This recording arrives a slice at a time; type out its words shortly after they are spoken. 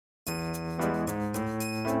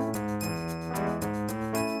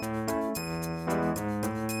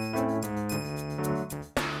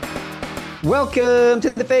Welcome to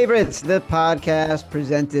The Favorites, the podcast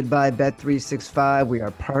presented by Bet365. We are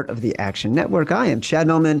part of the Action Network. I am Chad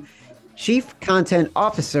Millman, Chief Content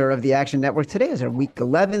Officer of the Action Network. Today is our Week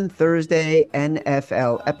 11 Thursday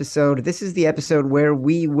NFL episode. This is the episode where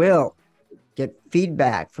we will get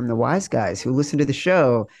feedback from the wise guys who listen to the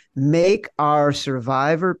show, make our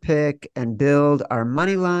survivor pick, and build our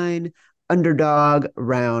moneyline underdog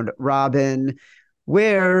round robin,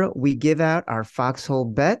 where we give out our foxhole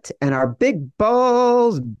bet and our big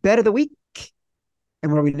balls bet of the week,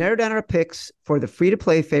 and where we narrow down our picks for the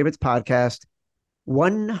free-to-play favorites podcast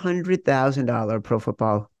 $100,000 pro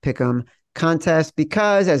football pick'em contest,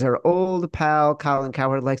 because as our old pal Colin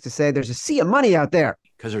Cowherd likes to say, there's a sea of money out there.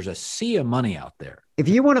 Because there's a sea of money out there. If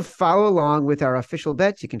you want to follow along with our official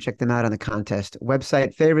bets, you can check them out on the contest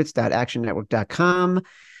website, favorites.actionnetwork.com.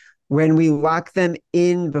 When we lock them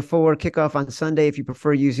in before kickoff on Sunday, if you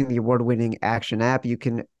prefer using the award-winning Action app, you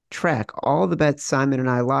can track all the bets Simon and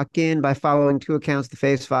I lock in by following two accounts, the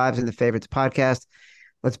Faves Fives and the Favorites Podcast.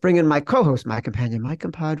 Let's bring in my co-host, my companion, my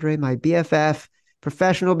compadre, my BFF,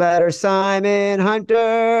 professional bettor, Simon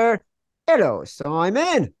Hunter. Hello,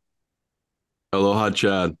 Simon. Aloha,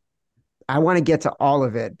 Chad. I want to get to all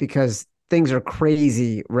of it because things are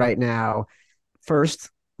crazy right now. First,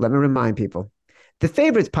 let me remind people, the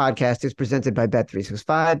Favorites podcast is presented by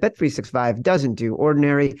Bet365. Bet365 doesn't do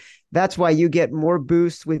ordinary. That's why you get more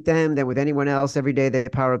boosts with them than with anyone else. Every day they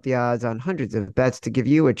power up the odds on hundreds of bets to give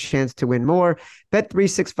you a chance to win more.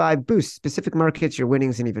 Bet365 boosts specific markets, your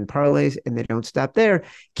winnings, and even parlays, and they don't stop there.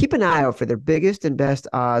 Keep an eye out for their biggest and best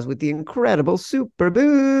odds with the incredible Super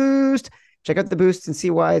Boost. Check out the boosts and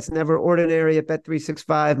see why it's never ordinary at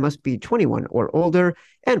Bet365. Must be 21 or older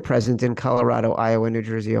and present in Colorado, Iowa, New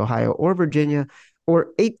Jersey, Ohio, or Virginia, or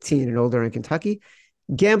 18 and older in Kentucky.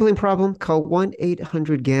 Gambling problem? Call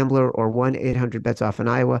 1-800-GAMBLER or 1-800-BETS-OFF in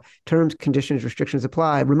Iowa. Terms, conditions, restrictions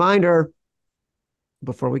apply. Reminder,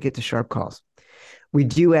 before we get to sharp calls, we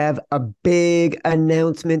do have a big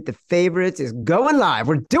announcement. The Favorites is going live.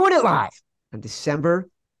 We're doing it live on December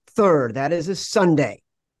 3rd. That is a Sunday.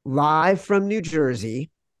 Live from New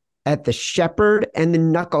Jersey at the Shepherd and the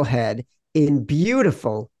Knucklehead in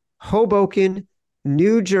beautiful Hoboken,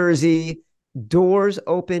 New Jersey. Doors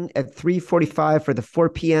open at 3:45 for the 4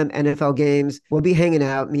 p.m. NFL games. We'll be hanging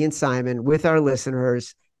out, me and Simon, with our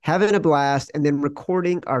listeners, having a blast, and then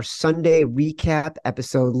recording our Sunday recap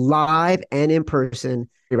episode live and in person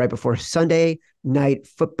right before Sunday night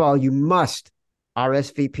football. You must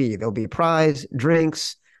RSVP. There'll be prize,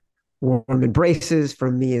 drinks, warm embraces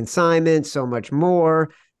from me and Simon, so much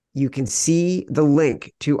more. You can see the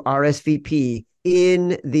link to RSVP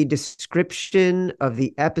in the description of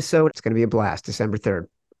the episode. It's going to be a blast, December 3rd.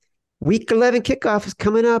 Week 11 kickoff is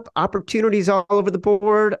coming up. Opportunities all over the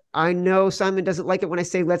board. I know Simon doesn't like it when I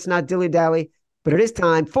say let's not dilly-dally, but it is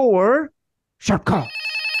time for Sharp Call.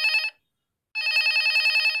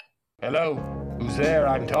 Hello, who's there?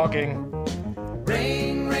 I'm talking.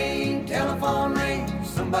 Ring, ring, telephone ring.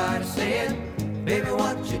 Somebody said, baby,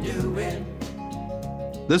 what you doing?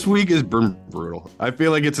 This week is brutal. I feel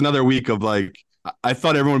like it's another week of I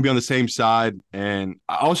thought everyone would be on the same side, and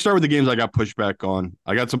I'll start with the games I got pushback on.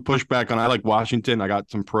 I got some pushback on. I like Washington. I got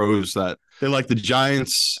some pros that they like the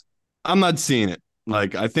Giants. I'm not seeing it.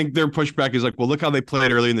 I think their pushback is well, look how they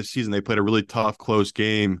played early in the season. They played a really tough, close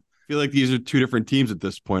game. I feel like these are two different teams at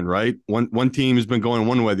this point, right? One team has been going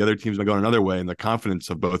one way, the other team's been going another way, and the confidence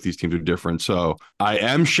of both these teams are different. So I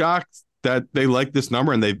am shocked that they like this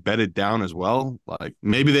number and they bet it down as well.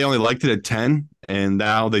 Maybe they only liked it at 10 and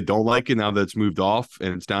now they don't like it now that it's moved off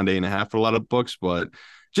and it's down to 8.5 for a lot of books, but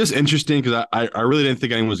just interesting because I really didn't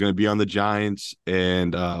think anyone was going to be on the Giants,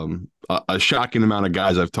 and a shocking amount of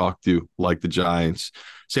guys I've talked to like the Giants.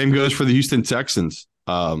 Same goes for the Houston Texans.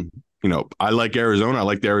 I like Arizona. I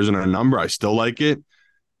like the Arizona number. I still like it.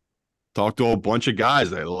 Talked to a bunch of guys.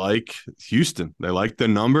 They like Houston. They like the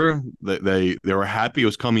number. They were happy it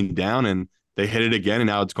was coming down, and they hit it again, and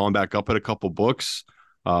now it's gone back up at a couple books.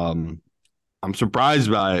 I'm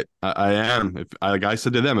surprised by it. I am. Like I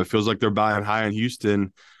said to them, it feels like they're buying high on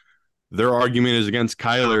Houston. Their argument is against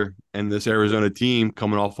Kyler and this Arizona team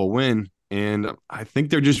coming off a win, and I think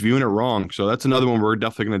they're just viewing it wrong. So that's another one we're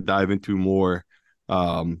definitely going to dive into more.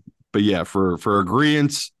 But yeah, for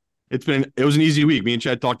agreeance, it was an easy week. Me and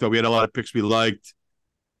Chad talked about we had a lot of picks we liked.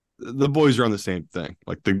 The boys are on the same thing.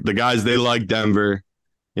 The guys, they like Denver.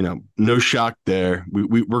 No shock there.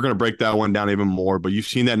 We're going to break that one down even more, but you've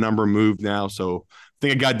seen that number move now. So I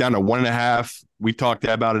think it got down to 1.5. We talked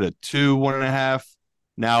about it at 2, 1.5.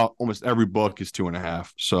 Now almost every book is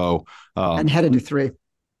 2.5. So and headed to 3.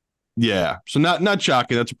 Yeah. So not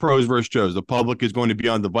shocking. That's a pros versus Joes. The public is going to be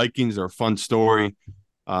on the Vikings. They're a fun story.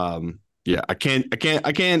 Yeah, I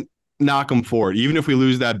can't knock them for it. Even if we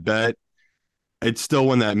lose that bet, it's still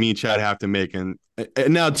one that me and Chad have to make. And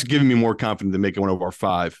now it's giving me more confidence to make it one of our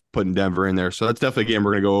 5, putting Denver in there. So that's definitely a game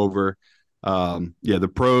we're going to go over. Yeah, the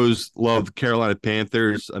pros love the Carolina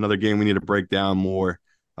Panthers. Another game we need to break down more.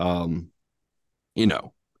 You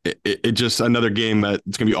know, it just another game that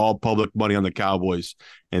it's going to be all public money on the Cowboys,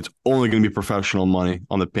 and it's only going to be professional money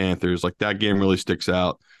on the Panthers. Like, that game really sticks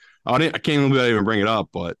out. I can't believe I even bring it up,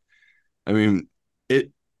 but I mean,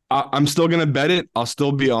 I'm still going to bet it. I'll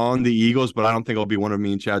still be on the Eagles, but I don't think I'll be one of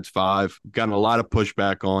me and Chad's 5. Gotten a lot of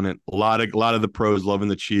pushback on it. A lot of the pros loving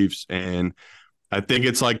the Chiefs, and I think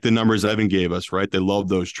it's like the numbers Evan gave us, right? They love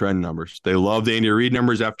those trend numbers. They love the Andy Reid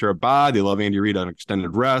numbers after a bye. They love Andy Reid on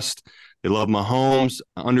extended rest. They love Mahomes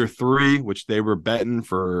under 3, which they were betting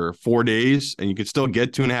for 4 days, and you can still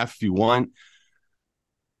get 2.5 if you want.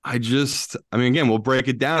 I mean, again, we'll break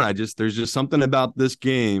it down. There's just something about this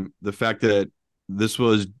game. The fact that this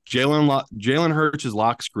was Jalen Hurts'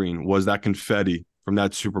 lock screen was that confetti from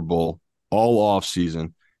that Super Bowl all off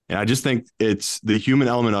season. And I just think it's the human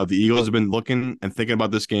element of the Eagles have been looking and thinking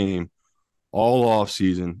about this game all off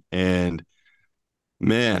season. And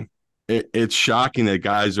man, it's shocking that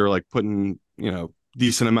guys are like putting,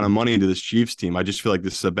 decent amount of money into this Chiefs team. I just feel like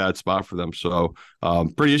this is a bad spot for them. So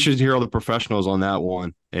pretty interesting to hear all the professionals on that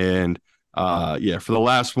one. And yeah, for the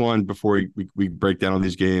last one, before we break down all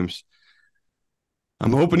these games,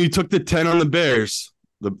 I'm hoping you took the 10 on the Bears.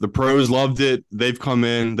 The pros loved it. They've come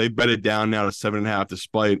in. They've bet it down now to 7.5,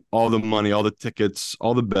 despite all the money, all the tickets,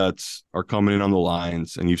 all the bets are coming in on the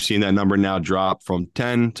lines. And you've seen that number now drop from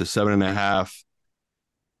 10 to 7.5.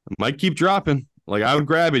 It might keep dropping. Like, I would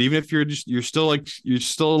grab it, even if you're still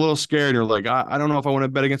a little scared. You're like, I don't know if I want to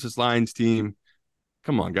bet against this Lions team.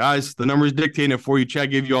 Come on, guys. The numbers dictating it for you. Chad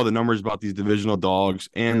gave you all the numbers about these divisional dogs,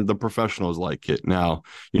 and the professionals like it. Now,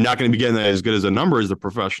 you're not going to be getting as good as a number as the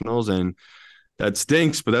professionals, and that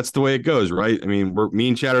stinks, but that's the way it goes, right? I mean, me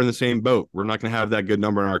and Chad are in the same boat. We're not going to have that good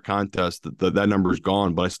number in our contest. That number is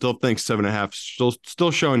gone, but I still think 7.5 still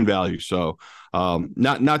showing value. So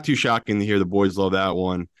not too shocking to hear the boys love that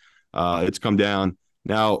one. It's come down.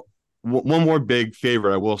 Now, one more big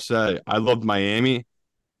favorite, I will say. I loved Miami.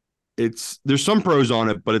 There's some pros on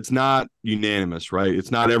it, but it's not unanimous, right? It's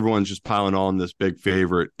not everyone's just piling on this big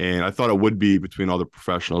favorite, and I thought it would be between all the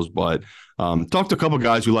professionals, but talked to a couple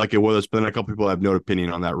guys who like it with us, but then a couple people have no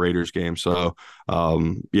opinion on that Raiders game. So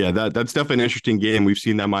yeah, that's definitely an interesting game. We've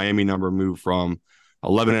seen that Miami number move from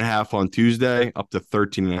 11.5 on Tuesday up to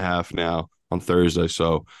 13.5 now on Thursday.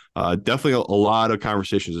 So definitely a lot of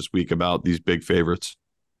conversations this week about these big favorites.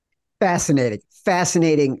 Fascinating.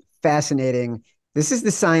 This is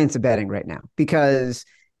the science of betting right now, because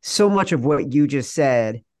so much of what you just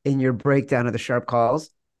said in your breakdown of the sharp calls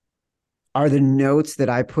are the notes that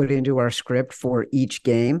I put into our script for each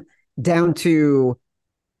game, down to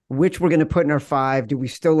which we're going to put in our 5. Do we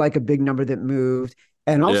still like a big number that moved?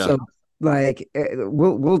 And also,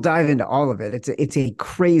 we'll dive into all of it. It's a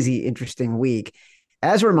crazy, interesting week.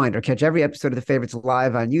 As a reminder, catch every episode of The Favorites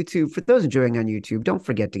live on YouTube. For those enjoying on YouTube, don't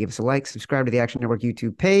forget to give us a like, subscribe to the Action Network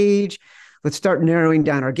YouTube page. Let's start narrowing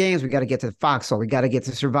down our games. We got to get to the Foxhole. We got to get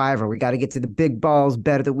to Survivor. We got to get to the big balls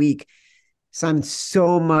bet of the week. Simon,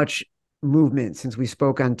 so much movement since we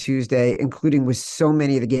spoke on Tuesday, including with so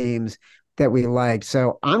many of the games that we liked.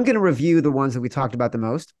 So I'm going to review the ones that we talked about the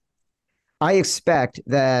most. I expect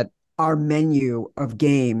that our menu of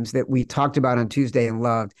games that we talked about on Tuesday and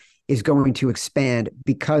loved is going to expand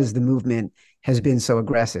because the movement has been so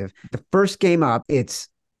aggressive. The first game up, it's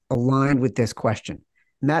aligned with this question.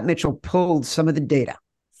 Matt Mitchell pulled some of the data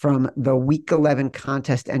from the Week 11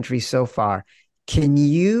 contest entries so far. Can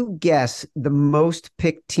you guess the most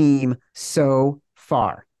picked team so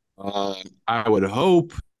far? I would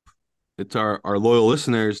hope it's our loyal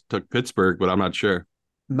listeners took Pittsburgh, but I'm not sure.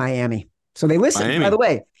 Miami. So they listen, by the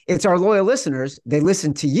way, it's our loyal listeners. They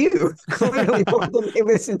listen to you. Clearly, they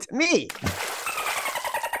listen to me.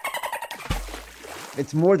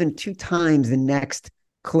 It's more than 2 times the next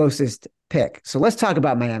closest pick. So let's talk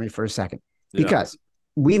about Miami for a second, because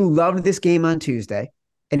we loved this game on Tuesday.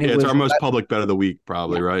 And it's our most public bet of the week,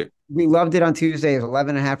 probably, right? We loved it on Tuesday. It was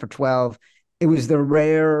 11.5 or 12. It was the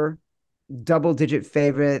rare double-digit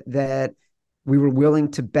favorite that we were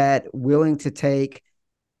willing to bet, willing to take.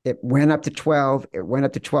 It went up to 12. It went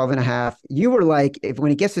up to 12.5. You were like,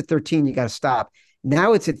 when it gets to 13, you got to stop.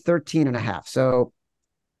 Now it's at 13.5. So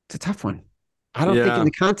it's a tough one. I don't think in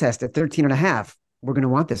the contest at 13.5, we're going to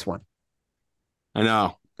want this one. I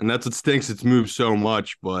know. And that's what stinks. It's moved so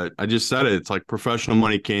much, but I just said it. It's like professional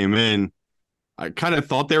money came in. I kind of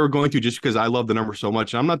thought they were going to just because I love the number so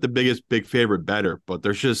much. I'm not the biggest big favorite better, but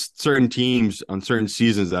there's just certain teams on certain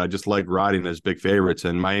seasons that I just like riding as big favorites.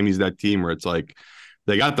 And Miami's that team where it's like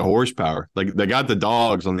they got the horsepower. Like they got the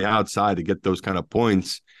dogs on the outside to get those kind of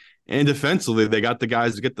points. And defensively, they got the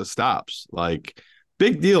guys to get the stops. Like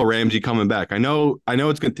big deal, Ramsey coming back. I know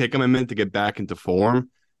it's going to take him a minute to get back into form,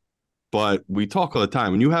 but we talk all the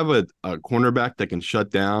time. When you have a cornerback that can shut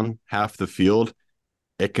down half the field,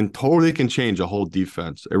 it can change a whole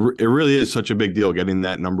defense. It really is such a big deal getting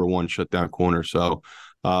that number one shutdown corner. So,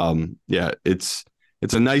 it's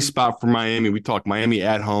a nice spot for Miami. We talk Miami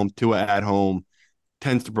at home, Tua at home,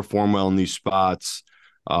 tends to perform well in these spots.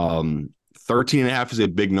 13.5 is a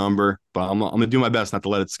big number, but I'm going to do my best not to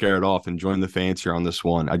let it scare it off and join the fans here on this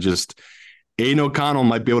one. Aiden O'Connell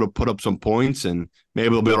might be able to put up some points and maybe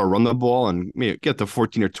they'll be able to run the ball and maybe get to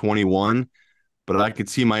 14 or 21. But I could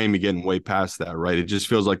see Miami getting way past that, right? It just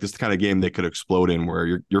feels like this is the kind of game they could explode in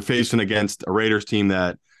where you're facing against a Raiders team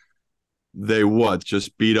that they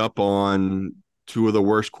just beat up on two of the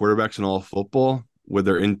worst quarterbacks in all of football with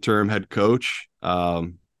their interim head coach.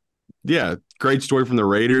 Great story from the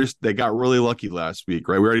Raiders. They got really lucky last week,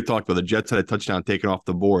 right? We already talked about the Jets had a touchdown taken off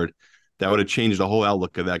the board. That would have changed the whole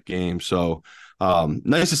outlook of that game. So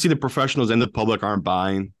nice to see the professionals and the public aren't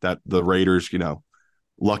buying that the Raiders,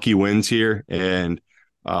 lucky wins here. And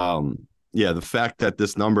the fact that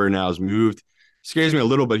this number now has moved scares me a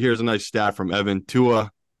little bit. Here's a nice stat from Evan.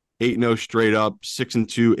 Tua, 8-0 straight up,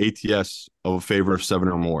 6-2 ATS of a favorite of 7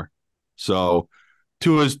 or more. So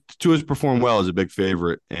Tua's performed well as a big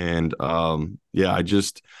favorite. And I'm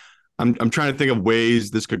trying to think of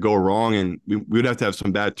ways this could go wrong. And we would have to have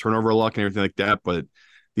some bad turnover luck and everything like that. But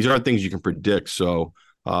these aren't things you can predict. So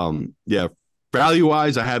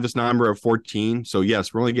value-wise, I have this number of 14. So,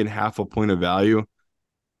 yes, we're only getting half a point of value.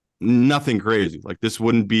 Nothing crazy. Like, this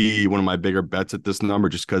wouldn't be one of my bigger bets at this number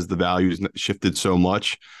just because the value has shifted so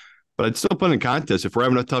much. But I'd still put in contest. If we're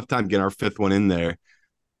having a tough time getting our fifth one in there,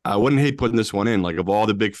 I wouldn't hate putting this one in. Like, of all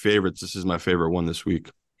the big favorites, this is my favorite one this week.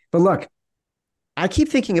 But look, I keep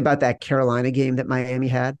thinking about that Carolina game that Miami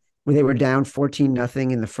had where they were down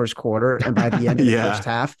 14-0 in the first quarter. And by the end of the first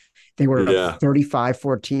half, they were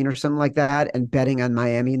 35-14 or something like that, and betting on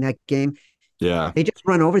Miami in that game. Yeah. They just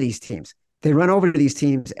run over these teams.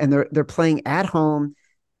 And they're playing at home.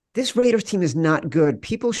 This Raiders team is not good.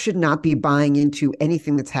 People should not be buying into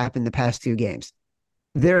anything that's happened the past two games.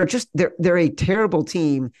 They're a terrible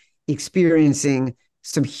team experiencing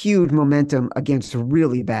some huge momentum against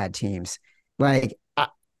really bad teams. Like,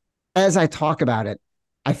 as I talk about it,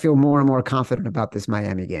 I feel more and more confident about this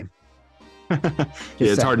Miami game.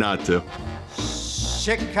 It's hard not to.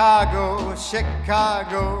 Chicago,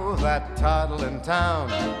 Chicago, that toddling town.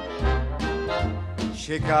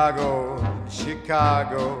 Chicago,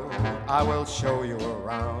 Chicago, I will show you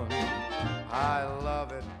around. I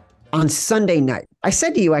love it. On Sunday night, I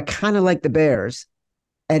said to you, I kind of like the Bears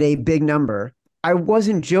at a big number. I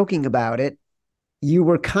wasn't joking about it. You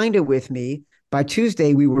were kind of with me. By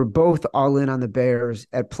Tuesday, we were both all in on the Bears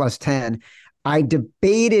at +10. I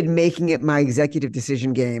debated making it my executive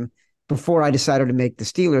decision game before I decided to make the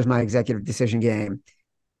Steelers my executive decision game.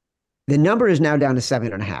 The number is now down to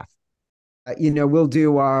 7.5. We'll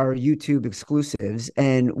do our YouTube exclusives,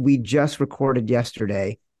 and we just recorded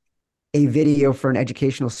yesterday a video for an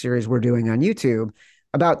educational series we're doing on YouTube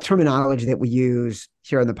about terminology that we use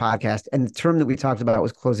here on the podcast. And the term that we talked about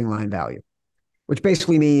was closing line value, which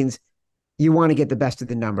basically means you want to get the best of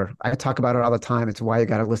the number. I talk about it all the time. It's why you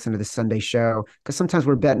got to listen to the Sunday show, because sometimes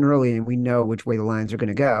we're betting early and we know which way the lines are going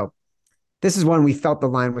to go. This is one we felt the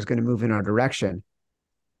line was going to move in our direction.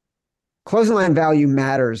 Closing line value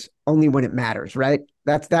matters only when it matters, right?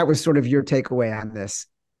 That was sort of your takeaway on this.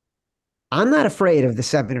 I'm not afraid of the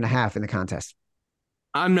 7.5 in the contest.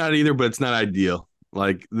 I'm not either, but it's not ideal.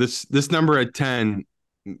 Like this number at 10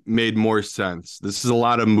 made more sense. This is a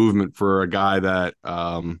lot of movement for a guy that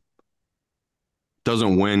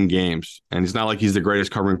doesn't win games. And it's not like he's the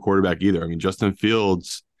greatest covering quarterback either. I mean, Justin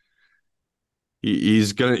Fields,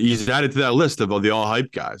 he's added to that list of the all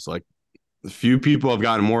hype guys. Like, few people have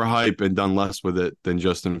gotten more hype and done less with it than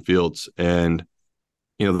Justin Fields. And,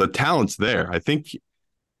 the talent's there. I think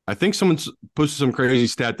someone's posted some crazy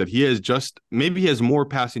stat that he has more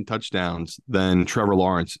passing touchdowns than Trevor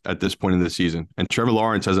Lawrence at this point in the season. And Trevor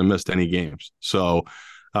Lawrence hasn't missed any games. So,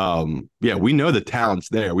 we know the talent's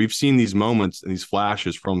there. We've seen these moments and these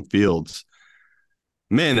flashes from Fields.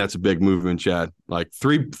 Man, that's a big movement, Chad. Like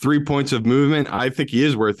three points of movement. I think he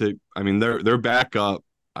is worth it. I mean, they're back up.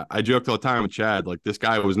 I joked all the time with Chad, like this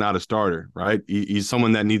guy was not a starter, right? He's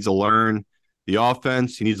someone that needs to learn the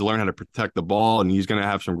offense. He needs to learn how to protect the ball, and he's going to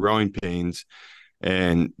have some growing pains.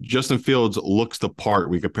 And Justin Fields looks the part.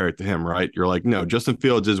 We compare it to him, right? You're like, no, Justin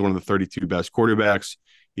Fields is one of the 32 best quarterbacks.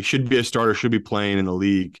 He should be a starter, should be playing in the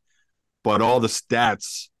league. But all the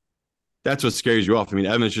stats, that's what scares you off. I mean,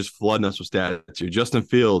 Evan's just flooding us with stats here. Justin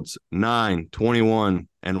Fields, 9, 21,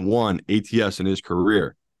 and 1 ATS in his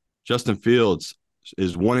career. Justin Fields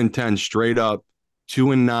is 1-10 straight up,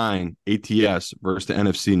 2-9 ATS versus the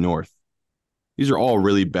NFC North. These are all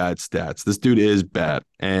really bad stats. This dude is bad.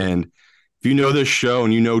 And if you know this show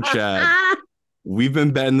and you know Chad, we've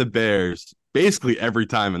been betting the Bears basically every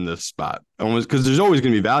time in this spot. Almost because there's always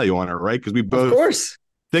going to be value on it, right? Because we both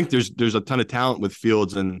think there's a ton of talent with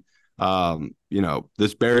Fields and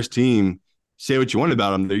this Bears team. Say what you want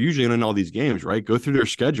about them, they're usually in all these games, right? Go through their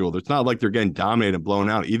schedule. It's not like they're getting dominated and blown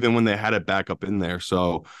out, even when they had it back up in there.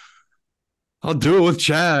 So I'll do it with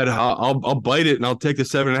Chad. I'll bite it and I'll take the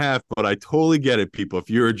 7.5. But I totally get it, people. If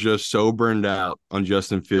you're just so burned out on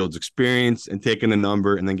Justin Fields' experience and taking a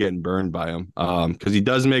number and then getting burned by him, because he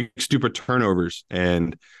does make stupid turnovers,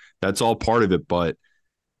 and that's all part of it. But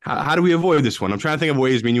how do we avoid this one? I'm trying to think of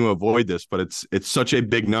ways we need to avoid this, but it's such a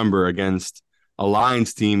big number against a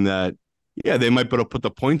Lions team that, yeah, they might be able to put the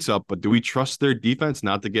points up, but do we trust their defense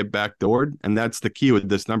not to get backdoored? And that's the key with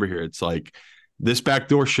this number here. It's like this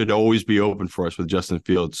backdoor should always be open for us with Justin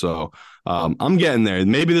Fields. So I'm getting there.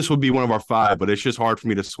 Maybe this will be one of our 5, but it's just hard for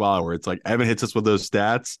me to swallow where it's like Evan hits us with those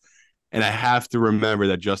stats, and I have to remember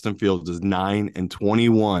that Justin Fields is 9 and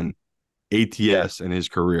 21 ATS in his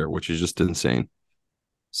career, which is just insane.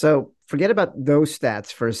 So forget about those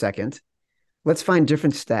stats for a second. Let's find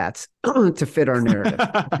different stats to fit our narrative.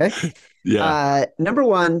 Okay. Yeah. Number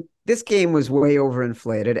one, this game was way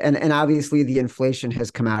overinflated, and obviously the inflation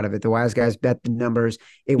has come out of it. The wise guys bet the numbers.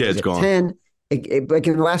 It was at gone. 10. Like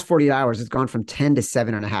in the last 48 hours, it's gone from 10 to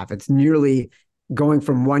 7.5. It's nearly going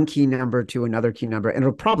from one key number to another key number, and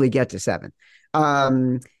it'll probably get to 7.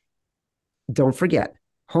 Don't forget,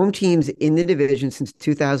 home teams in the division since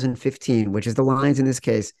 2015, which is the Lions in this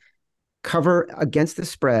case, cover against the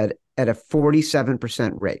spread at a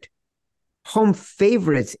 47% rate. Home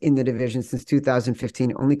favorites in the division since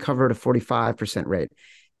 2015 only covered a 45% rate.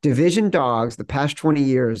 Division dogs, the past 20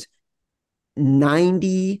 years,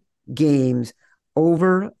 90 games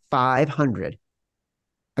over 500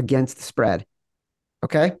 against the spread.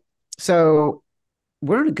 Okay? So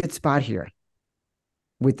we're in a good spot here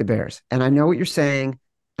with the Bears. And I know what you're saying.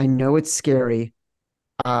 I know it's scary.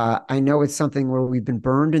 I know it's something where we've been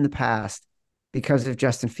burned in the past because of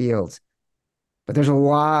Justin Fields, but there's a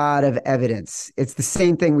lot of evidence. It's the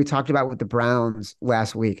same thing we talked about with the Browns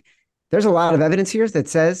last week. There's a lot of evidence here that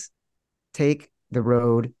says take the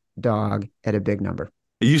road dog at a big number.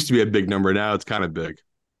 It used to be a big number. Now it's kind of big.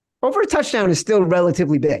 Over a touchdown is still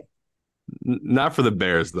relatively big. Not for the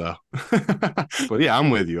Bears, though. But yeah,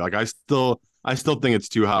 I'm with you. Like I still think it's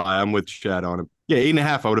too high. I'm with Chad on it. Yeah,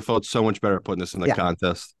 8.5. I would have felt so much better putting this in the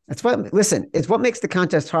contest. It's what makes the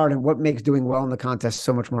contest hard and what makes doing well in the contest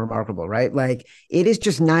so much more remarkable, right? Like it is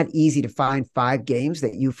just not easy to find 5 games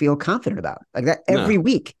that you feel confident about like that every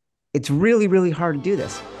week. It's really, really hard to do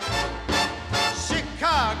this.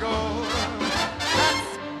 Chicago,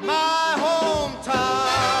 that's my hometown.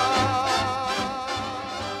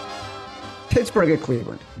 Pittsburgh at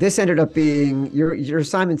Cleveland. This ended up being your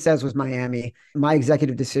assignment says was Miami. My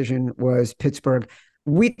executive decision was Pittsburgh.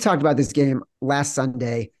 We talked about this game last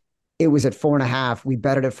Sunday. It was at 4.5. We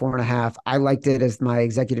bet it at 4.5. I liked it as my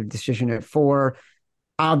executive decision at 4.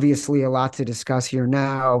 Obviously, a lot to discuss here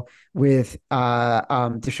now with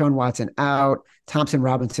Deshaun Watson out, Thompson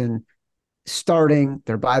Robinson starting.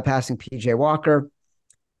 They're bypassing PJ Walker.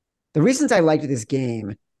 The reasons I liked this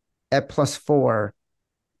game at +4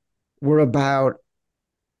 were about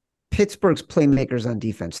Pittsburgh's playmakers on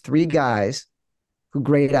defense. 3 guys who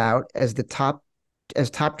grade out as top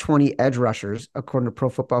 20 edge rushers, according to Pro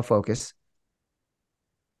Football Focus.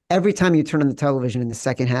 Every time you turn on the television in the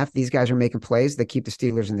second half, these guys are making plays that keep the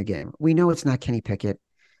Steelers in the game. We know it's not Kenny Pickett.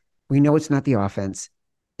 We know it's not the offense.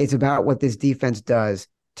 It's about what this defense does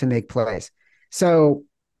to make plays. So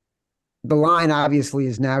the line obviously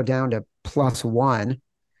is now down to +1.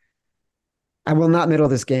 I will not middle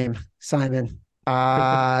this game, Simon.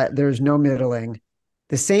 There's no middling.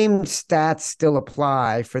 The same stats still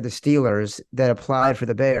apply for the Steelers that applied for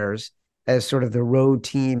the Bears as sort of the road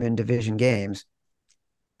team in division games.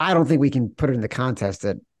 I don't think we can put it in the contest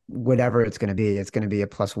at whatever it's going to be. It's going to be a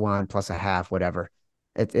 +1, +0.5, whatever.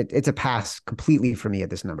 It's a pass completely for me at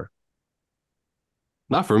this number.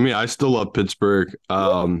 Not for me. I still love Pittsburgh.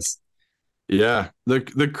 Yeah.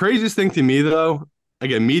 The craziest thing to me though,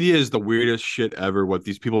 again, media is the weirdest shit ever. What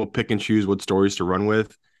these people pick and choose what stories to run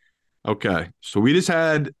with. Okay. So we just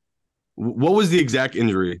had what was the exact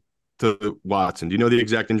injury to Watson? Do you know the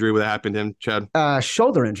exact injury that happened to him, Chad?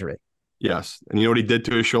 Shoulder injury, Yes. And you know what he did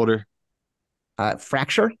to his shoulder?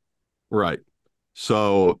 fracture. Right.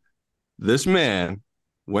 So this man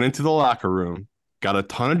went into the locker room, got a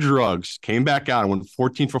ton of drugs, came back out and went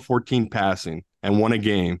 14 for 14 passing and won a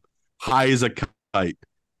game, high as a kite.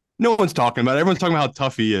 No one's talking about it. Everyone's talking about how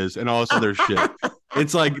tough he is and all this other shit.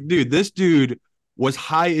 It's like, dude, this dude was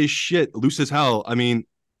high as shit, loose as hell. I mean,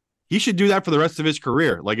 he should do that for the rest of his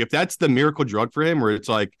career. Like, if that's the miracle drug for him, where it's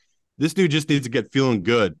like, this dude just needs to get feeling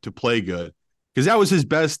good to play good. Because that was his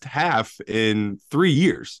best half in 3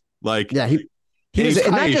 years. Like, Yeah, he and was he's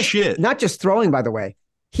high not as just shit. not just throwing. By the way,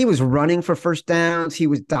 he was running for first downs. He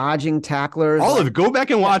was dodging tacklers. All like, of it. Go back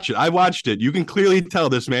and watch it. I watched it. You can clearly tell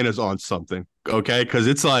this man is on something. Okay. Because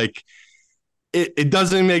it's like, it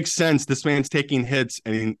doesn't make sense. This man's taking hits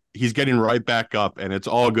and he's getting right back up, and it's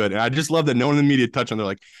all good. And I just love that no one in the media touched on. They're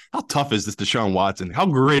like, how tough is this Deshaun Watson? How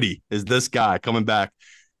gritty is this guy coming back?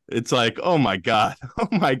 It's like, oh my God. Oh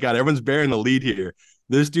my God. Everyone's bearing the lead here.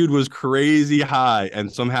 This dude was crazy high and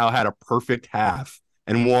somehow had a perfect half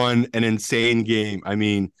and won an insane game. I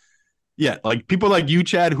mean, yeah, like people like you,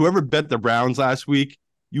 Chad, whoever bet the Browns last week,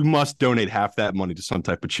 you must donate half that money to some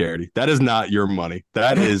type of charity. That is not your money.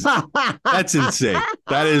 That's insane.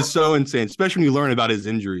 That is so insane, especially when you learn about his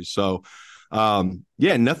injuries. So,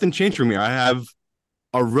 yeah, nothing changed for me. I have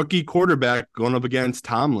a rookie quarterback going up against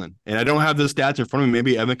Tomlin, and I don't have the stats in front of me.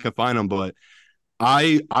 Maybe Evan can find them, but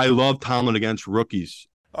I love Tomlin against rookies.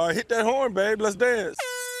 All right, hit that horn, babe. Let's dance.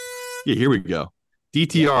 Yeah, here we go.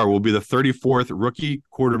 DTR will be the 34th rookie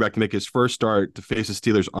quarterback to make his first start to face the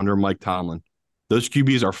Steelers under Mike Tomlin. Those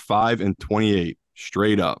QBs are 5-28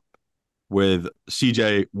 straight up, with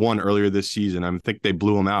CJ won earlier this season. I think they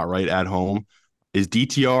blew him out right at home. Is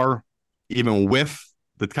DTR even with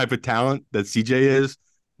the type of talent that CJ is?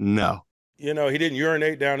 No. You know, he didn't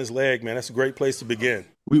urinate down his leg, man. That's a great place to begin.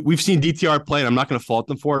 We've seen DTR play, and I'm not going to fault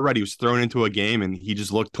him for it, right? He was thrown into a game, and he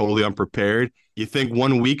just looked totally unprepared. You think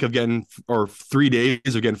 1 week of getting, or 3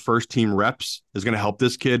 days of getting first-team reps is going to help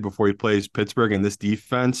this kid before he plays Pittsburgh and this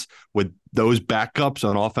defense with those backups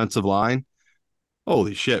on offensive line?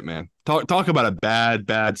 Holy shit, man. Talk about a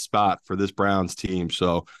bad spot for this Browns team.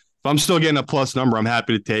 So if I'm still getting a plus number, I'm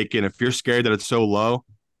happy to take it. If you're scared that it's so low,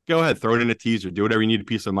 go ahead, throw it in a teaser, do whatever you need, a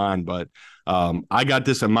peace of mind. But I got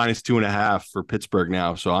this at -2.5 for Pittsburgh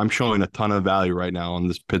now. So I'm showing a ton of value right now on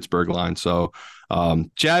this Pittsburgh line. So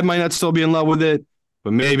Chad might not still be in love with it,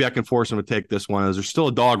 but maybe I can force him to take this one. As there's still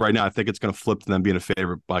a dog right now, I think it's going to flip to them being a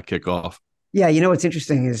favorite by kickoff. Yeah, you know what's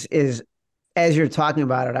interesting is as you're talking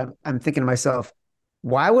about it, I'm thinking to myself,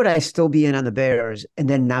 why would I still be in on the Bears and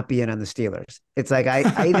then not be in on the Steelers? It's like I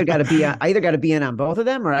either got to be in on both of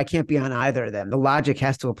them, or I can't be on either of them. The logic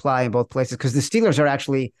has to apply in both places because the Steelers are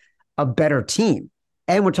actually a better team,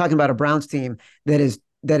 and we're talking about a Browns team that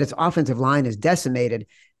its offensive line is decimated,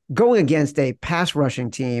 going against a pass rushing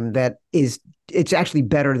team it's actually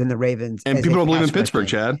better than the Ravens. And people don't believe in Pittsburgh,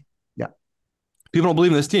 Chad. Yeah. People don't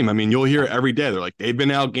believe in this team. I mean, you'll hear it every day. They're like, they've been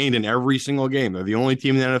outgained in every single game. They're the only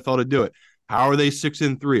team in the NFL to do it. How are they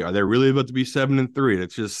 6-3? Are they really about to be 7-3?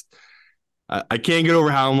 It's just, I can't get over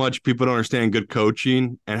how much people don't understand good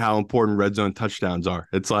coaching and how important red zone touchdowns are.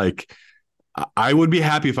 It's like, I would be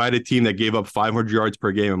happy if I had a team that gave up 500 yards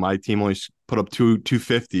per game and my team only put up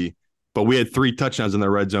 250, but we had 3 touchdowns in the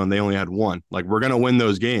red zone. They only had 1. Like, we're going to win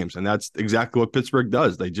those games. And that's exactly what Pittsburgh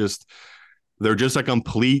does. They're just a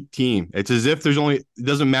complete team. It's as if it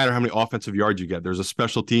doesn't matter how many offensive yards you get. There's a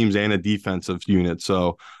special teams and a defensive unit.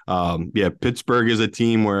 So, yeah, Pittsburgh is a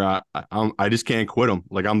team where I just can't quit them.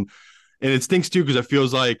 And it stinks too because it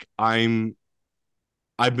feels like I've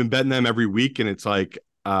been betting them every week, and it's like,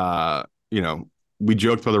 we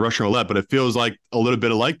joked about the Russian roulette, but it feels like a little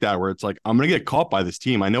bit of like that, where it's like, I'm going to get caught by this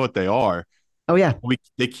team. I know what they are. Oh yeah,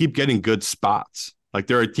 they keep getting good spots. Like,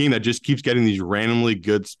 they're a team that just keeps getting these randomly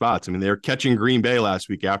good spots. I mean, they were catching Green Bay last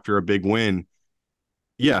week after a big win.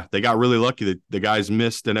 Yeah, they got really lucky that the guys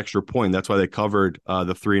missed an extra point. That's why they covered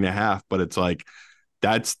the 3.5. But it's like,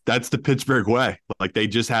 that's the Pittsburgh way. Like, they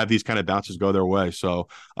just have these kind of bounces go their way. So,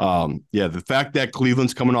 yeah, the fact that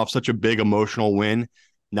Cleveland's coming off such a big emotional win,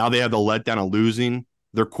 now they have the letdown of losing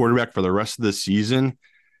their quarterback for the rest of the season.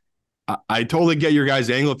 I totally get your guys'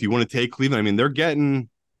 angle if you want to take Cleveland. I mean, they're getting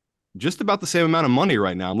just about the same amount of money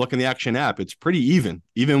right now. I'm looking at the Action app. It's pretty even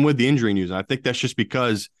with the injury news. And I think that's just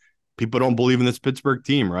because people don't believe in this Pittsburgh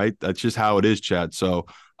team, right? That's just how it is, Chad. So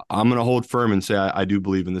I'm going to hold firm and say I do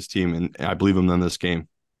believe in this team, and I believe in them in this game.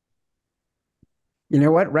 You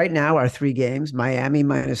know what? Right now, our 3 games: Miami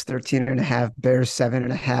minus 13.5, Bears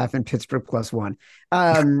 7.5, and Pittsburgh +1.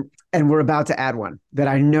 And we're about to add one that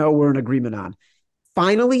I know we're in agreement on.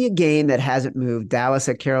 Finally, a game that hasn't moved: Dallas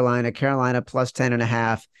at Carolina, Carolina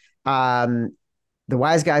 +10.5. The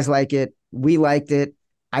wise guys like it. We liked it.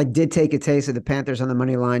 I did take a taste of the Panthers on the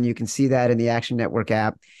money line. You can see that in the Action Network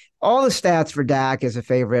app. All the stats for Dak as a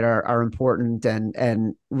favorite are important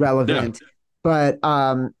and relevant, but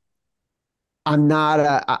I'm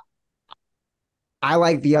not I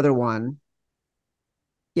like the other one.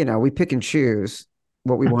 We pick and choose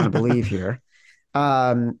what we want to believe here.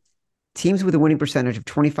 Teams with a winning percentage of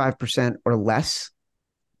 25% or less,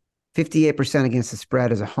 58% against the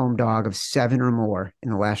spread as a home dog of 7 or more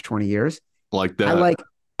in the last 20 years. Like that.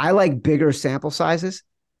 I like bigger sample sizes,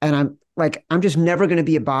 and I'm just never going to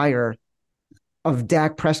be a buyer of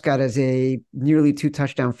Dak Prescott as a nearly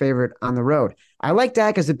 2-touchdown favorite on the road. I like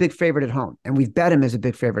Dak as a big favorite at home, and we've bet him as a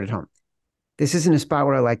big favorite at home. This isn't a spot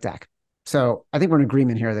where I like Dak. So I think we're in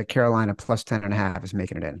agreement here that Carolina +10.5 is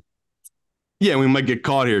making it in. Yeah, we might get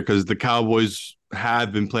caught here because the Cowboys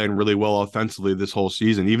have been playing really well offensively this whole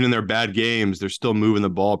season. Even in their bad games, they're still moving the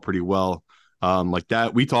ball pretty well. Like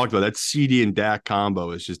that, we talked about that CD and Dak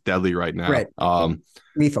combo is just deadly right now. Right.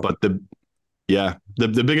 Lethal. But the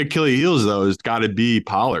big Achilles heels though has got to be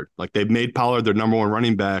Pollard. Like they've made Pollard their number one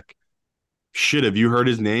running back. Shit, have you heard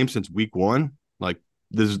his name since week 1? Like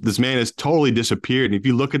this man has totally disappeared. And if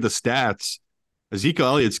you look at the stats, Ezekiel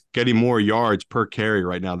Elliott's getting more yards per carry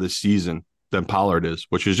right now this season than Pollard is,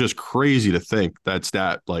 which is just crazy to think that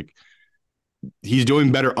stat. Like he's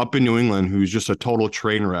doing better up in New England, who's just a total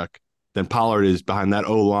train wreck, than Pollard is behind that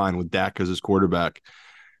O-line with Dak as his quarterback.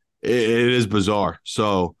 It is bizarre.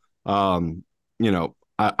 So,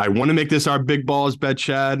 I want to make this our big balls bet,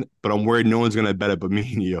 Chad, but I'm worried no one's going to bet it but me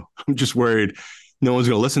and you. I'm just worried no one's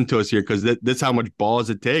going to listen to us here because that's how much balls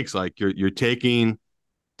it takes. Like you're taking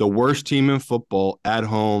the worst team in football at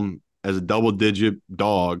home as a double-digit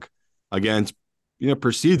dog against,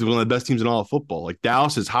 perceived as one of the best teams in all of football. Like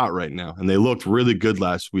Dallas is hot right now, and they looked really good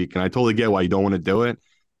last week, and I totally get why you don't want to do it.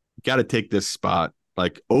 Got to take this spot.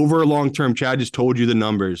 Like over long term, Chad just told you the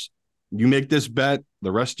numbers. You make this bet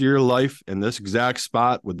the rest of your life in this exact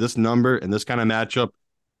spot with this number and this kind of matchup,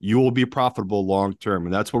 you will be profitable long term.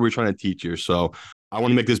 And that's what we're trying to teach you. So I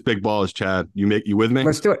want to make this big balls, Chad. You with me?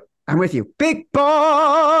 Let's do it. I'm with you. Big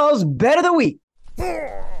balls bet of the week.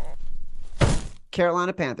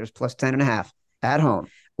 Carolina Panthers +10.5 at home.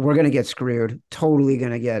 We're going to get screwed. Totally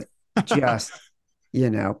going to get just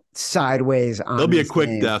sideways on. There'll be a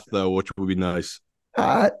quick death though, which would be nice.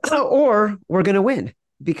 Or we're gonna win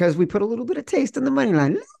because we put a little bit of taste in the money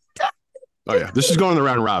line. Oh yeah, this is going to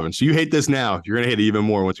round robin. So you hate this now. You're gonna hate it even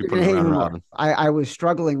more once we put it in round robin. I was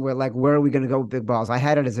struggling with where are we gonna go with big balls? I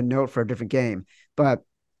had it as a note for a different game, but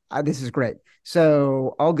this is great.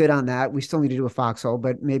 So all good on that. We still need to do a foxhole,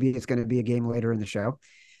 but maybe it's going to be a game later in the show.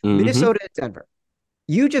 Mm-hmm. Minnesota at Denver.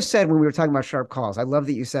 You just said when we were talking about sharp calls, I love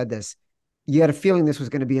that you said this. You had a feeling this was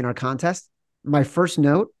going to be in our contest. My first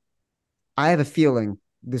note, I have a feeling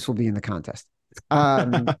this will be in the contest.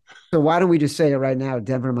 So why don't we just say it right now?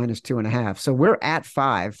 Denver -2.5. So we're at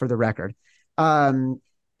 5 for the record.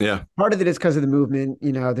 Yeah. Part of it is because of the movement.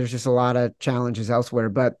 There's just a lot of challenges elsewhere.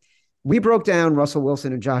 But we broke down Russell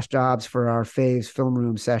Wilson and Josh Dobbs for our Faves Film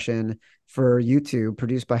Room session for YouTube,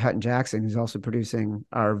 produced by Hutton Jackson, who's also producing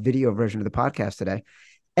our video version of the podcast today.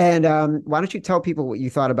 And why don't you tell people what you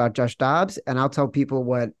thought about Josh Dobbs, and I'll tell people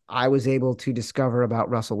what I was able to discover about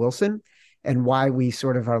Russell Wilson and why we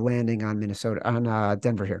sort of are landing on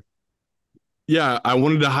Denver here. Yeah, I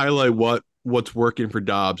wanted to highlight what's working for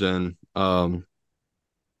Dobbs, and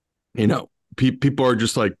people are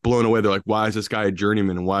just like blown away. They're like, why is this guy a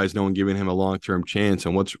journeyman, and why is no one giving him a long-term chance,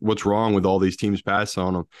 and what's wrong with all these teams passing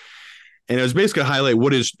on him? And it was basically highlight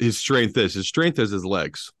what his strength is. His strength is his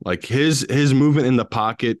legs. Like his movement in the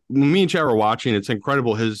pocket. When me and Chad were watching, it's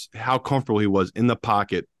incredible how comfortable he was in the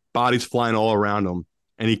pocket, bodies flying all around him.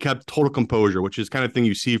 And he kept total composure, which is kind of thing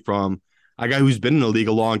you see from a guy who's been in the league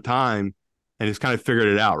a long time and has kind of figured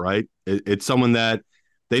it out, right? It's someone that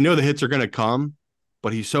they know the hits are going to come,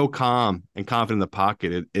 but he's so calm and confident in the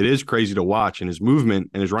pocket. It is crazy to watch, and his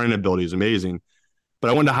movement and his running ability is amazing.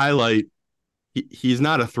 But I wanted to highlight he's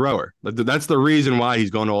not a thrower. That's the reason why he's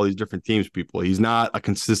going to all these different teams, people. He's not a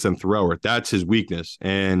consistent thrower. That's his weakness.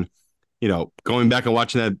 And, going back and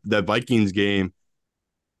watching that Vikings game,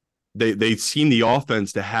 they seem the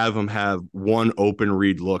offense to have him have one open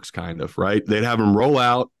read looks kind of, right? They'd have him roll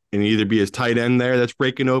out and either be his tight end there that's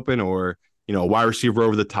breaking open or, a wide receiver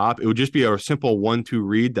over the top. It would just be a simple 1-2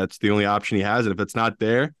 read. That's the only option he has. And if it's not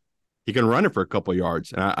there, he can run it for a couple of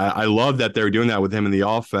yards. And I love that they're doing that with him in the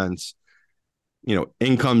offense.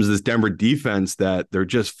 In comes this Denver defense that they're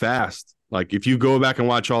just fast. Like if you go back and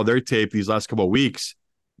watch all their tape these last couple of weeks,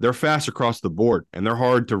 they're fast across the board and they're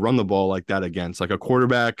hard to run the ball like that against. Like a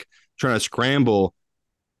quarterback trying to scramble.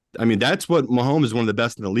 I mean, that's what Mahomes is one of the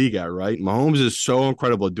best in the league at, right? Mahomes is so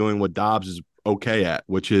incredible at doing what Dobbs is okay at,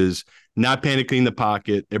 which is not panicking in the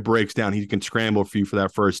pocket. It breaks down. He can scramble for you for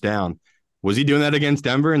that first down. Was he doing that against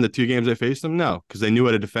Denver in the 2 games they faced him? No, because they knew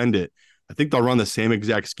how to defend it. I think they'll run the same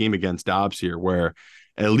exact scheme against Dobbs here, where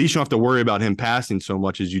at least you don't have to worry about him passing so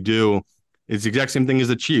much as you do. It's the exact same thing as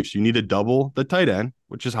the Chiefs. You need to double the tight end,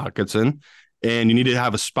 which is Hockenson, and you need to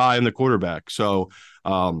have a spy in the quarterback. So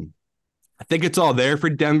I think it's all there for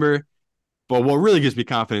Denver. But what really gives me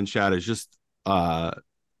confidence, Chad, is just the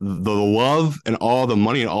love and all the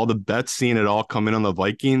money and all the bets, seeing it all come in on the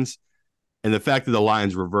Vikings. And the fact that the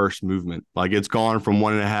Lions reverse movement, like it's gone from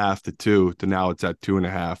 1.5 to 2 to now it's at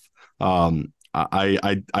 2.5.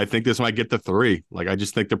 I think this might get to 3. Like I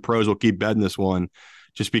just think the pros will keep betting this one,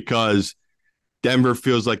 just because Denver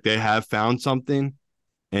feels like they have found something,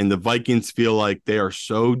 and the Vikings feel like they are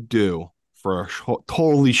so due for a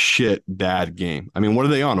totally shit bad game. I mean, what are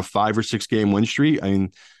they on, a 5 or 6 game win streak? I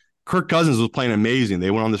mean, Kirk Cousins was playing amazing. They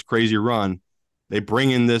went on this crazy run. They bring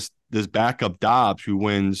in this backup Dobbs, who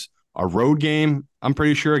wins a road game, I'm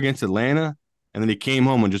pretty sure, against Atlanta, and then he came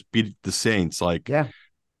home and just beat the Saints. Like, yeah,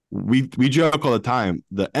 we joke all the time,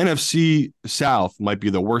 the NFC South might be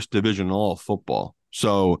the worst division in all of football.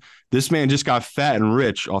 So this man just got fat and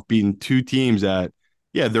rich off beating 2 teams that,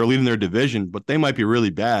 yeah, they're leading their division, but they might be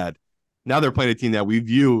really bad. Now they're playing a team that we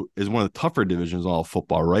view as one of the tougher divisions in all of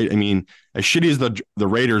football, right? I mean, as shitty as the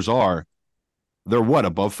Raiders are, they're what,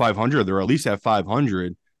 above 500? They're at least at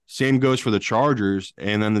 500. Same goes for the Chargers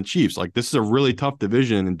and then the Chiefs. Like, this is a really tough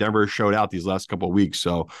division, and Denver showed out these last couple of weeks.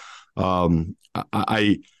 So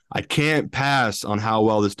I can't pass on how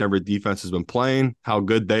well this Denver defense has been playing, how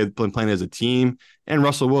good they've been playing as a team, and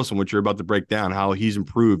Russell Wilson, which you're about to break down, how he's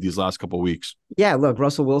improved these last couple of weeks. Yeah, look,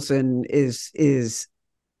 Russell Wilson is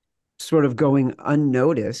sort of going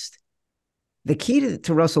unnoticed. The key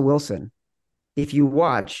to Russell Wilson, if you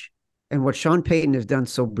watch, and what Sean Payton has done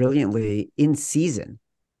so brilliantly in season,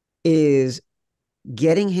 is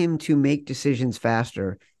getting him to make decisions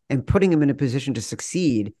faster and putting him in a position to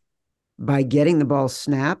succeed by getting the ball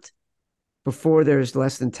snapped before there's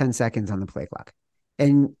less than 10 seconds on the play clock.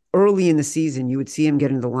 And early in the season, you would see him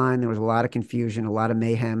get into the line. There was a lot of confusion, a lot of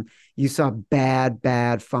mayhem. You saw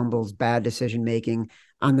bad fumbles, bad decision-making.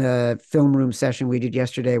 On the film room session we did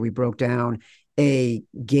yesterday, we broke down a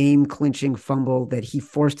game-clinching fumble that he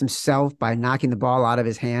forced himself by knocking the ball out of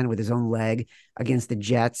his hand with his own leg against the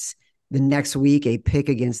Jets. The next week, a pick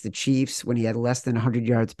against the Chiefs when he had less than 100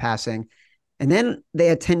 yards passing. And then they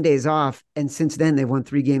had 10 days off, and since then they've won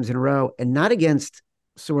 3 games in a row, and not against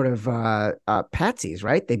sort of patsies,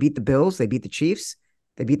 right? They beat the Bills, they beat the Chiefs,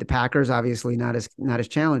 they beat the Packers, obviously not as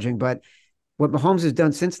challenging, but what Mahomes has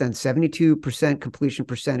done since then, 72% completion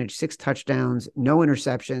percentage, 6 touchdowns, no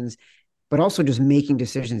interceptions, but also just making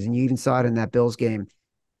decisions. And you even saw it in that Bills game.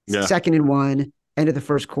 Yeah. 2nd and 1, end of the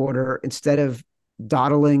first quarter, instead of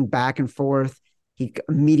dawdling back and forth, he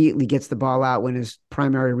immediately gets the ball out when his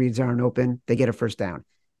primary reads aren't open. They get a first down.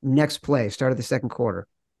 Next play, start of the second quarter.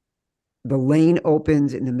 The lane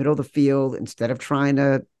opens in the middle of the field. Instead of trying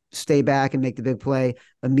to stay back and make the big play,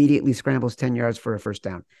 immediately scrambles 10 yards for a first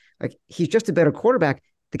down. Like, he's just a better quarterback.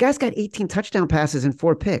 The guy's got 18 touchdown passes and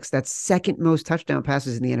 4 picks. That's second most touchdown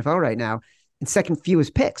passes in the NFL right now and second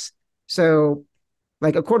fewest picks. So,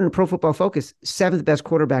 like, according to Pro Football Focus, 7th best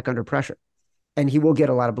quarterback under pressure. And he will get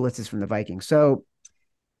a lot of blitzes from the Vikings. So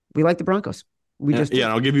we like the Broncos. And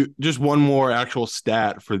I'll give you just one more actual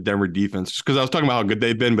stat for the Denver defense, because I was talking about how good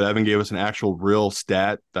they've been, but Evan gave us an actual real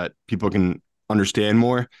stat that people can understand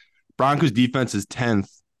more. Broncos defense is 10th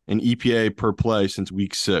in EPA per play since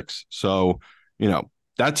week 6. So,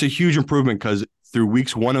 that's a huge improvement, because through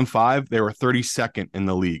weeks 1 and 5, they were 32nd in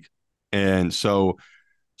the league. And so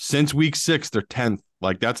since week 6, they're 10th.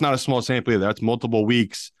 Like, that's not a small sample either. That's multiple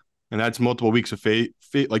weeks. And that's multiple weeks of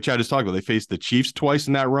like Chad just talked about. They faced the Chiefs twice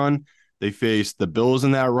in that run. They faced the Bills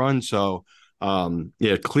in that run. So,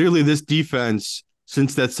 clearly this defense,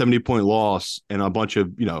 since that 70-point loss and a bunch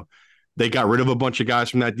of, they got rid of a bunch of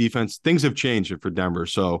guys from that defense, things have changed for Denver.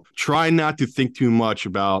 So try not to think too much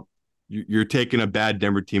about you're taking a bad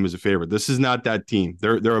Denver team as a favorite. This is not that team.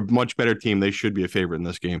 They're a much better team. They should be a favorite in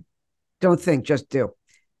this game. Don't think, just do.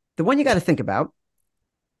 The one you got to think about,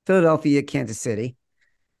 Philadelphia, Kansas City.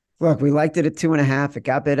 Look, we liked it at 2.5. It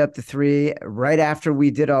got bet up to 3. Right after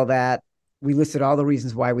we did all that, we listed all the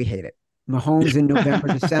reasons why we hate it. Mahomes in November,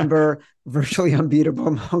 December, virtually unbeatable.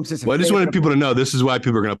 Mahomes is Well, I just wanted people to know this is why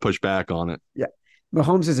people are going to push back on it. Yeah.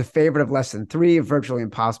 Mahomes is a favorite of less than 3, virtually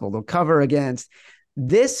impossible to cover against.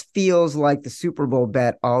 This feels like the Super Bowl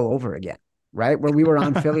bet all over again, right? Where we were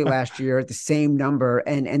on Philly last year at the same number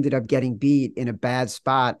and ended up getting beat in a bad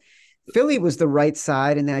spot. Philly was the right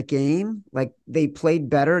side in that game. Like, they played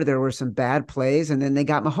better. There were some bad plays, and then they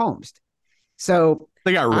got Mahomes. So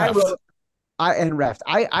They got refed.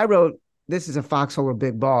 I wrote, this is a foxhole of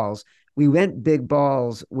big balls. We went big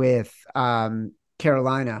balls with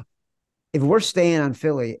Carolina. If we're staying on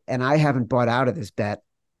Philly and I haven't bought out of this bet,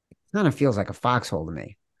 it kind of feels like a foxhole to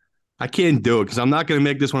me. I can't do it because I'm not going to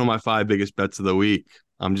make this one of my 5 biggest bets of the week.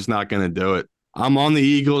 I'm just not going to do it. I'm on the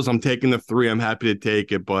Eagles. I'm taking the 3. I'm happy to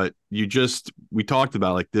take it. But we talked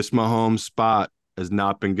about, like, this Mahomes spot has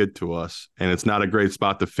not been good to us, and it's not a great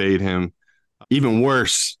spot to fade him. Even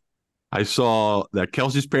worse, I saw that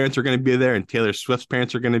Kelsey's parents are going to be there and Taylor Swift's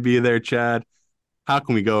parents are going to be there, Chad. How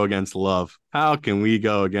can we go against love? How can we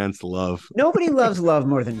go against love? Nobody loves love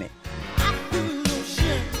more than me.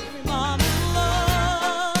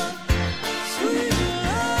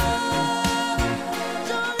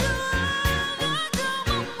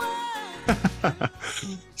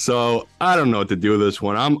 So I don't know what to do with this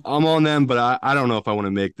one. I'm on them, but I don't know if I want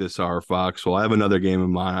to make this our Foxhole. I have another game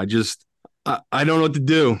in mind. I don't know what to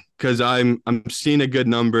do because I'm seeing a good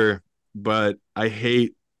number, but I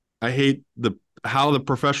hate how the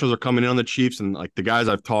professionals are coming in on the Chiefs, and like the guys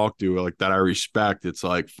I've talked to, like, that I respect. It's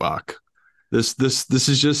like, fuck, this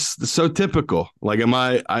is just so typical. Like,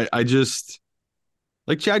 I just,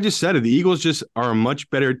 like Chad just said it, the Eagles just are a much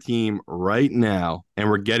better team right now, and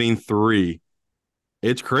we're getting 3.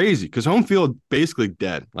 It's crazy because home field basically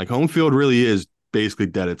dead. Like, home field really is basically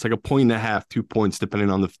dead. It's like 1.5, 2 points depending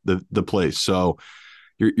on the place. So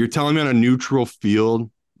you're telling me on a neutral field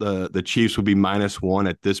the Chiefs would be -1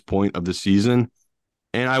 at this point of the season,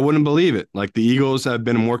 and I wouldn't believe it. Like, the Eagles have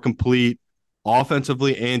been more complete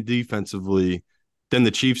offensively and defensively than the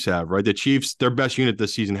Chiefs have, right? The Chiefs, their best unit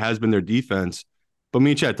this season has been their defense, but me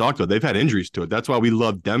and Chad talked about it. They've had injuries to it. That's why we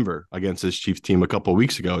love Denver against this Chiefs team a couple of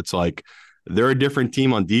weeks ago. It's like they're a different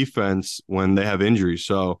team on defense when they have injuries.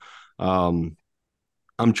 So I'm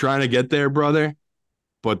trying to get there, brother,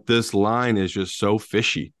 but this line is just so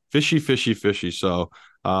fishy. So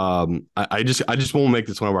I just won't make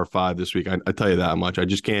this one of our 5 this week. I tell you that much. I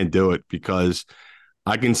just can't do it because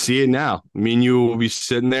I can see it now. Me and you will be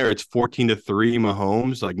sitting there. It's 14-3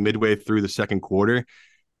 Mahomes, like midway through the second quarter,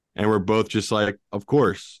 and we're both just like, of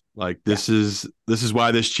course. Like, this is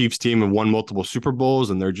why this Chiefs team have won multiple Super Bowls,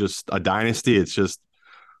 and they're just a dynasty. It's just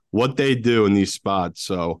what they do in these spots.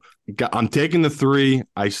 So I'm taking the 3.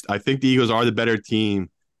 I think the Eagles are the better team,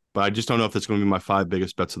 but I just don't know if it's going to be my 5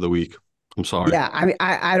 biggest bets of the week. I'm sorry. Yeah, I mean,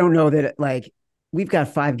 I don't know that, like, we've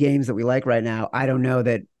got 5 games that we like right now. I don't know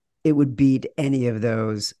that it would beat any of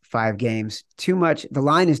those 5 games. Too much. The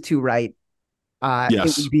line is too right.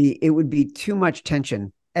 Yes. It would be too much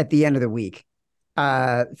tension at the end of the week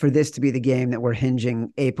for this to be the game that we're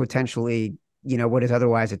hinging a potentially, what is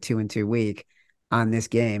otherwise a 2-2 week on this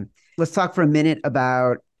game. Let's talk for a minute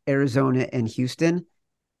about Arizona and Houston.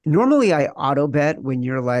 Normally I auto bet when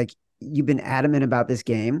you've been adamant about this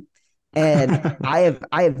game. And I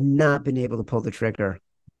have not been able to pull the trigger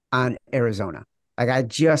on Arizona. Like, I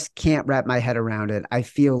just can't wrap my head around it. I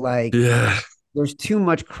feel like there's too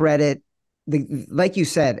much credit. Like you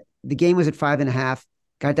said, the game was at 5.5,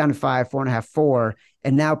 got down to 5, 4.5, 4,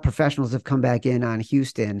 and now professionals have come back in on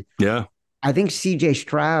Houston. Yeah. I think CJ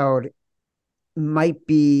Stroud might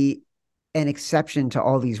be an exception to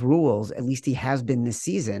all these rules. At least he has been this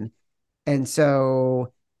season. And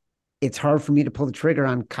so it's hard for me to pull the trigger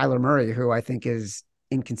on Kyler Murray, who I think is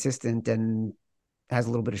inconsistent and has a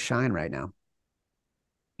little bit of shine right now.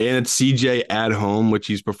 And it's CJ at home, which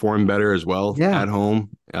he's performed better as well at home.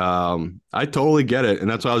 I totally get it. And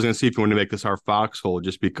that's why I was going to see if you want to make this our foxhole,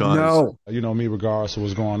 just because. No. You know me, regardless of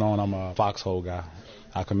what's going on, I'm a foxhole guy.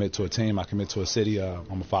 I commit to a team. I commit to a city.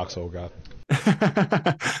 I'm a foxhole guy.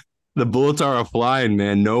 The bullets are flying,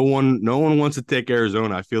 man. No one wants to take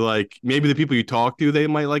Arizona. I feel like maybe the people you talk to, they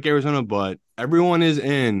might like Arizona, but everyone is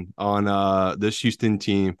in on this Houston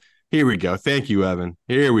team. Here we go. Thank you, Evan.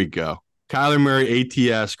 Here we go. Kyler Murray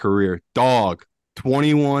ATS career dog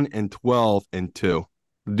 21-12-2.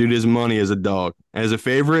 Dude, his money as a dog. As a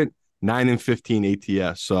favorite, 9-15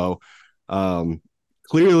 ATS. So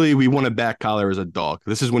clearly we want to back Kyler as a dog.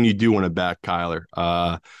 This is when you do want to back Kyler.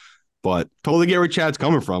 But totally get where Chad's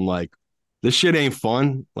coming from. Like, this shit ain't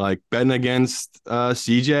fun. Like, betting against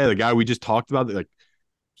CJ, the guy we just talked about, like,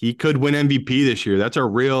 he could win MVP this year. That's a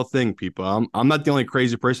real thing, people. I'm not the only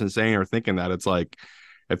crazy person saying or thinking that. It's like,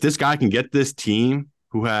 if this guy can get this team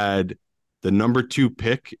who had the number 2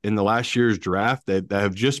 pick in the last year's draft that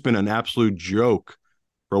have just been an absolute joke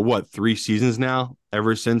for what, 3 seasons now,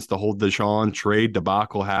 ever since the whole Deshaun trade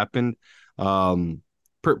debacle happened.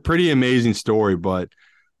 Pretty amazing story, but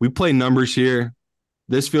we play numbers here.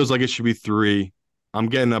 This feels like it should be 3. I'm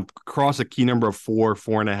getting up across a key number of 4,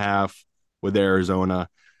 4.5 with Arizona.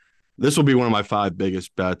 This will be one of my 5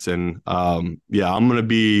 biggest bets. And yeah, I'm going to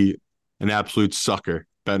be an absolute sucker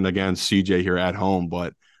betting against CJ here at home,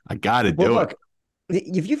 but I got to do it.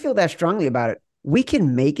 If you feel that strongly about it, we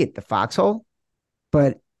can make it the foxhole,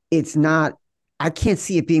 but it's not, I can't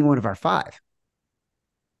see it being one of our 5.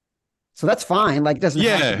 So that's fine. Like, it doesn't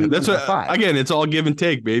have to be that's one of our 5. Again, it's all give and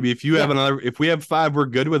take, baby. If you have if we have 5 we're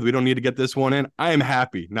good with, we don't need to get this one in. I am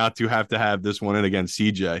happy not to have this one in against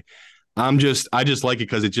CJ. I just like it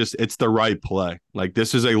because it's the right play. Like,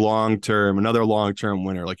 this is another long-term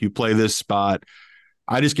winner. Like, you play this spot.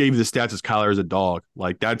 I just gave you the stats as Kyler is a dog.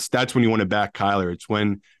 Like, that's when you want to back Kyler. It's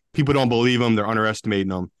when people don't believe him, they're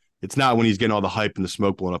underestimating him. It's not when he's getting all the hype and the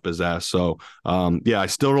smoke blowing up his ass. So, yeah, I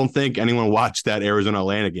still don't think anyone watched that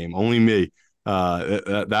Arizona-Atlanta game. Only me.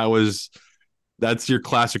 That's your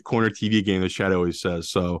classic corner TV game, as Chad always says.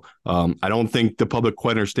 So, I don't think the public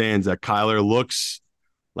quite understands that Kyler looks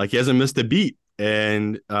like he hasn't missed a beat.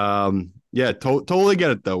 And, yeah, totally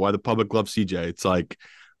get it, though, why the public loves CJ. It's like,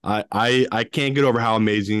 I can't get over how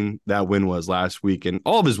amazing that win was last week and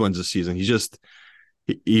all of his wins this season.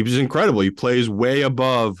 He was incredible. He plays way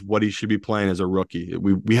above what he should be playing as a rookie.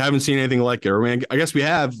 We haven't seen anything like it. I mean, I guess we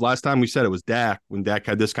have. Last time we said it was Dak, when Dak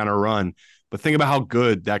had this kind of run. But think about how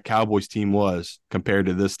good that Cowboys team was compared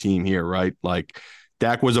to this team here, right? Like,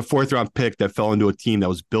 Dak was a 4th-round pick that fell into a team that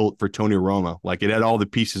was built for Tony Romo. Like, it had all the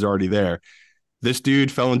pieces already there. This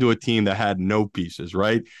dude fell into a team that had no pieces,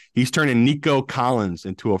 right? He's turning Nico Collins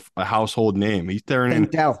into a household name. He's turning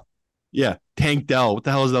Tank Dell. Yeah, Tank Dell. What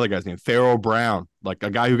the hell is the other guy's name? Pharaoh Brown, like a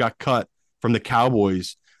guy who got cut from the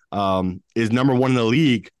Cowboys, is number 1 in the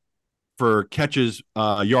league for catches,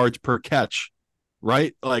 yards per catch,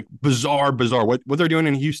 right? Like, bizarre. What they're doing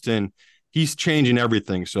in Houston, he's changing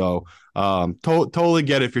everything. So, totally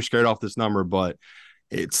get it if you're scared off this number, but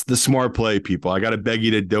it's the smart play, people. I got to beg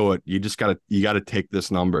you to do it. You got to take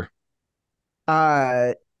this number.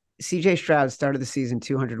 CJ Stroud started the season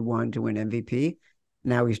 201 to win MVP.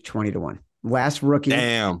 Now he's 20-1. Last rookie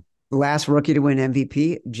to win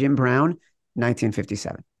MVP, Jim Brown,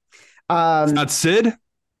 1957. It's not Sid?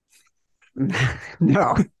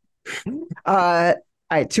 No. All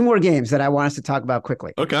right, 2 more games that I want us to talk about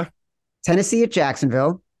quickly. Okay. Tennessee at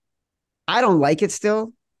Jacksonville. I don't like it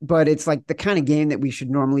still, but it's like the kind of game that we should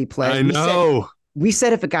normally play. I know. We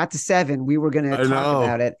said if it got to 7, we were going to talk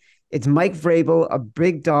about it. It's Mike Vrabel, a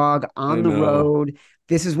big dog on the road.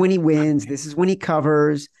 This is when he wins. This is when he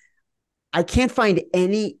covers. I can't find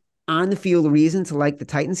any on-the-field reason to like the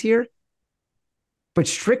Titans here, but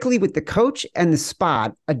strictly with the coach and the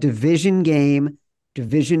spot, a division game,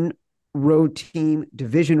 division road team,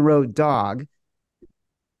 division road dog,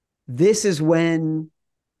 this is when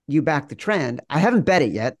you back the trend. I haven't bet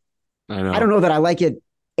it yet. I don't know that I like it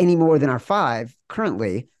any more than our 5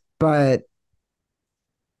 currently, but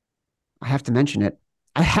I have to mention it.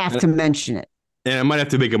 And I might have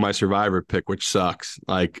to make it my survivor pick, which sucks.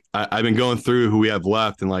 Like, I've been going through who we have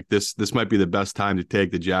left, and like this might be the best time to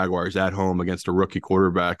take the Jaguars at home against a rookie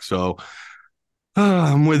quarterback. So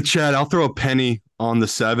I'm with Chad. I'll throw a penny on the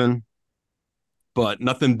 7, but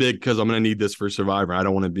nothing big because I'm going to need this for survivor. I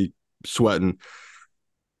don't want to be sweating.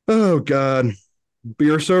 Oh, God. But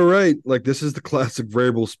you're so right. Like, this is the classic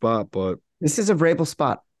Vrabel spot, but this is a Vrabel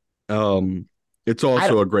spot. It's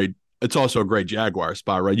also a great Jaguar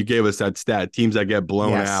spot, right? You gave us that stat. Teams that get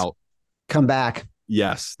blown out come back.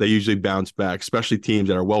 Yes, they usually bounce back, especially teams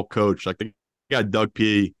that are well coached. Like, they got Doug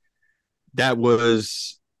P. That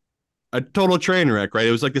was a total train wreck, right?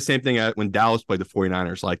 It was like the same thing when Dallas played the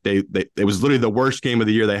 49ers. Like, it was literally the worst game of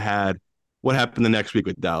the year they had. What happened the next week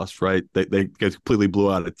with Dallas, right? They completely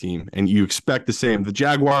blew out a team. And you expect the same. The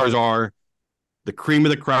Jaguars are the cream of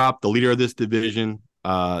the crop, the leader of this division.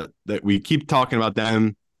 That we keep talking about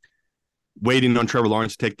them waiting on Trevor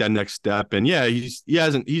Lawrence to take that next step. And yeah, he's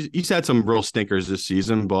had some real stinkers this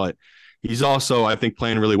season, but he's also, I think,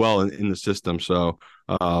 playing really well in the system. So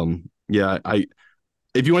yeah,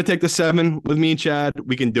 if you want to take the 7 with me and Chad,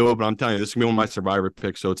 we can do it. But I'm telling you, this is gonna be one of my survivor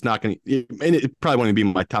picks. So it's not gonna. It probably won't be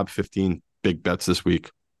my top 15 big bets this week.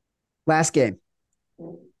 Last game,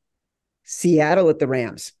 Seattle at the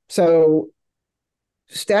Rams. So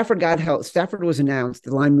Stafford got help. Stafford was announced.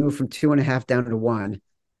 The line moved from 2.5 down to 1.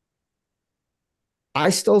 I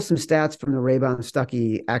stole some stats from the Raybon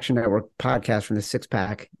Stuckey Action Network podcast from the Six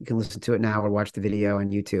Pack. You can listen to it now or watch the video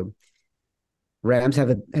on YouTube. Rams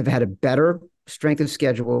have had a better strength of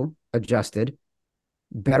schedule adjusted,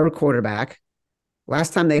 better quarterback.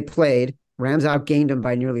 Last time they played, Rams outgained them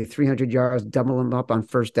by nearly 300 yards, double them up on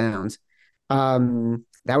first downs. That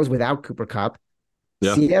was without Cooper Kupp.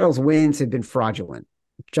 Yeah. Seattle's wins have been fraudulent.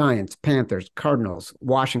 Giants, Panthers, Cardinals,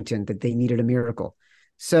 Washington, that they needed a miracle.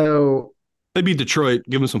 So They beat Detroit.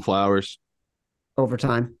 Give them some flowers.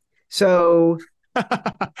 overtime. So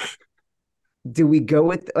do we go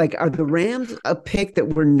with, like, are the Rams a pick that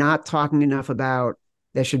we're not talking enough about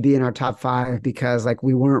that should be in our top 5 because, like,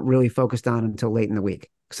 we weren't really focused on until late in the week?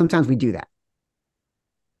 Sometimes we do that.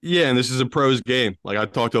 Yeah, and this is a pros game. Like, I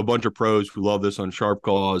talked to a bunch of pros who love this on Sharp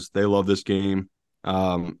Calls. They love this game.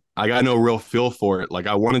 I got no real feel for it. Like,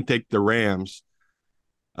 I want to take the Rams,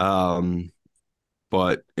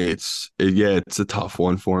 but it's a tough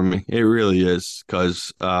one for me. It really is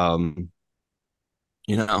because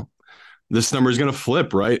this number is going to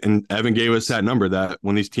flip, right? And Evan gave us that number that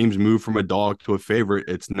when these teams move from a dog to a favorite,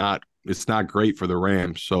 it's not great for the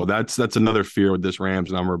Rams. So that's another fear with this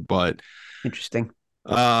Rams number. But Interesting.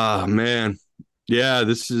 man, yeah,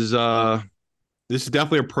 this is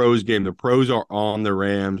definitely a pros game. The pros are on the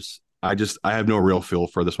Rams. I have no real feel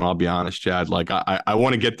for this one. I'll be honest, Chad. Like, I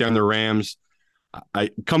want to get there in the Rams.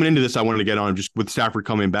 Coming into this, I wanted to get on just with Stafford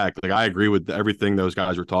coming back. Like, I agree with everything those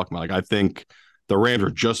guys were talking about. Like, I think the Rams are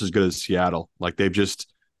just as good as Seattle. Like, they've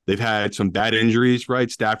had some bad injuries,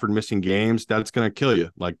 right? Stafford missing games. That's going to kill you.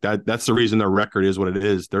 Like, that's the reason their record is what it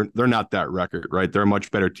is. They're not that record, right? They're a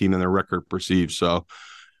much better team than their record perceives. So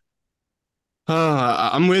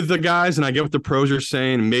I'm with the guys, and I get what the pros are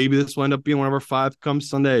saying. Maybe this will end up being one of our 5 come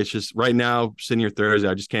Sunday. It's just right now, sitting here Thursday,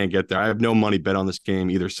 I just can't get there. I have no money bet on this game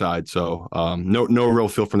either side. So no real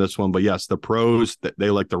feel from this one. But yes, the pros, they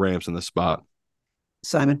like the Rams in the spot.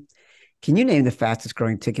 Simon, can you name the fastest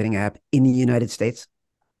growing ticketing app in the United States?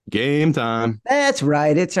 Game time. That's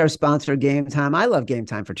right. It's our sponsor, Game Time. I love Game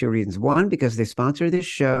Time for 2 reasons. 1, because they sponsor this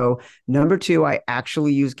show. Number 2, I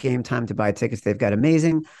actually use Game Time to buy tickets. They've got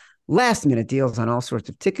amazing last-minute deals on all sorts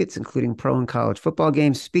of tickets, including pro and college football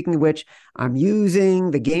games. Speaking of which, I'm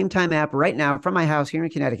using the Game Time app right now from my house here in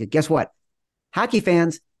Connecticut. Guess what? Hockey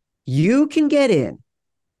fans, you can get in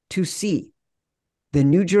to see the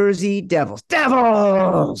New Jersey Devils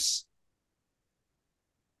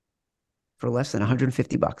for less than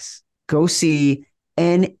 $150. Go see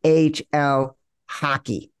NHL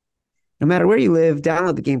hockey. No matter where you live,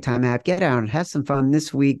 download the Game Time app, get out and have some fun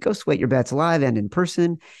this week. Go sweat your bets live and in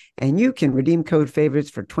person, and you can redeem code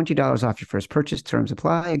favorites for $20 off your first purchase. Terms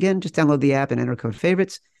apply. Again, just download the app and enter code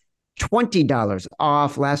favorites. $20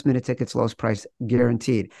 off, last minute tickets, lowest price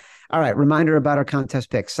guaranteed. All right, reminder about our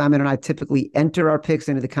contest picks. Simon and I typically enter our picks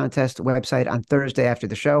into the contest website on Thursday after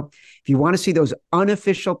the show. If you want to see those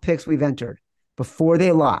unofficial picks we've entered before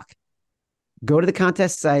they lock, go to the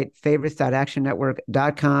contest site,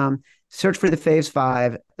 favorites.actionnetwork.com. Search for the Faves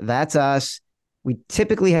 5. That's us. We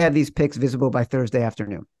typically have these picks visible by Thursday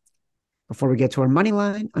afternoon. Before we get to our money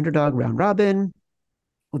line, underdog round robin,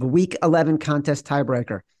 well, the Week 11 contest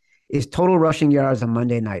tiebreaker is total rushing yards on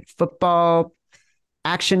Monday Night Football.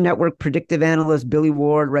 Action Network predictive analyst Billy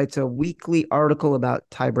Ward writes a weekly article about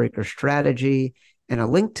tiebreaker strategy, and a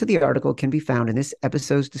link to the article can be found in this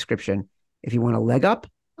episode's description. If you want a leg up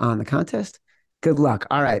on the contest, good luck.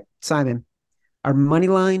 All right, Simon, our money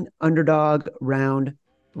line underdog round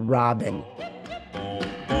robin.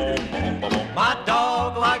 My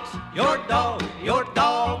dog likes your dog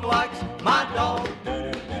likes my dog.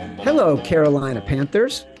 Hello, Carolina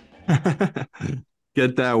Panthers.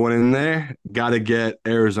 Get that one in there. Got to get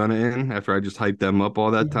Arizona in after I just hyped them up all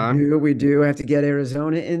that time. We do have to get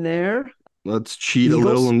Arizona in there. Let's cheat Eagles? a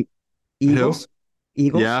little. And Eagles.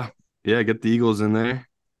 Eagles. Yeah, get the Eagles in there.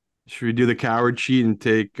 Should we do the coward cheat and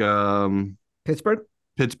take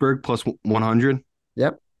Pittsburgh. plus 100?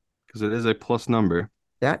 Yep. Because it is a plus number.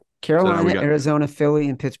 Yeah. Carolina, So Arizona, Philly,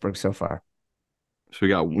 and Pittsburgh so far.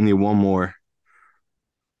 So we need one more.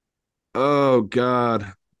 Oh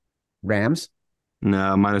God. Rams.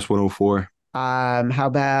 No, minus 104. How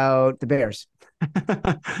about the Bears?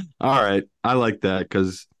 All right. I like that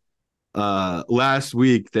because last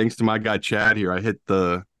week, thanks to my guy Chad here, I hit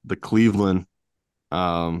the Cleveland.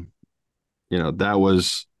 That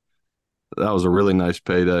was a really nice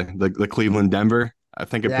payday. The Cleveland Denver. I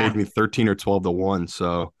think it paid me 13 or 12 to 1.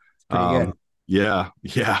 So pretty good. Yeah,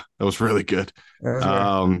 that was really good.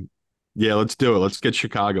 Yeah, let's do it. Let's get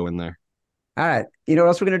Chicago in there. All right. You know what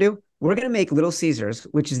else we're going to do? We're going to make Little Caesars,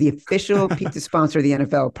 which is the official pizza sponsor of the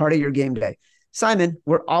NFL, part of your game day. Simon,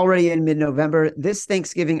 we're already in mid-November. This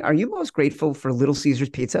Thanksgiving, are you most grateful for Little Caesars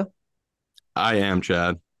Pizza? I am,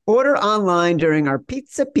 Chad. Order online during our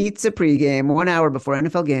Pizza pregame 1 hour before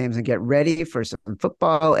NFL games and get ready for some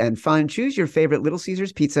football and fun. Choose your favorite Little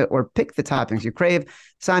Caesars pizza or pick the toppings you crave.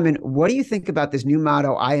 Simon, what do you think about this new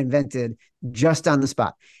motto I invented just on the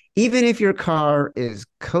spot? Even if your car is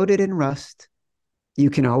coated in rust, you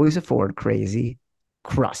can always afford crazy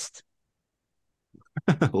crust.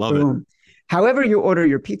 Love Boom. it. However you order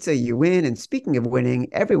your pizza, you win. And speaking of winning,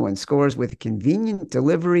 everyone scores with convenient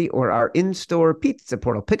delivery or our in-store pizza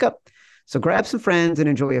portal pickup. So grab some friends and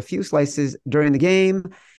enjoy a few slices during the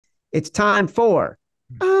game. It's time for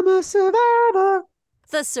I'm a Survivor.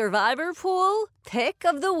 The Survivor Pool Pick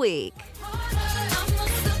of the Week.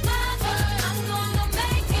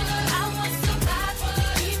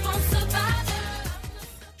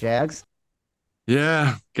 Jags?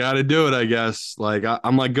 Yeah, got to do it, I guess. Like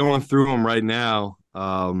I'm like going through them right now.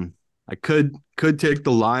 I could take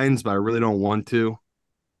the Lions, but I really don't want to.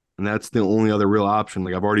 And that's the only other real option.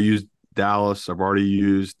 Like I've already used Dallas, I've already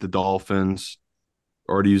used the Dolphins,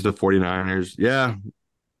 already used the 49ers. Yeah.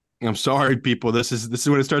 I'm sorry, people. This is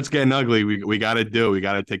when it starts getting ugly. We got to do it. We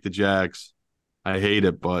got to take the Jags. I hate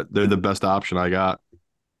it, but they're the best option I got.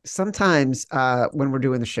 Sometimes when we're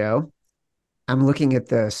doing the show, I'm looking at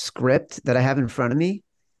the script that I have in front of me,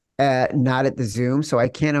 not at the Zoom, so I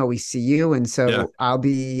can't always see you. And so I'll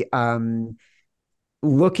be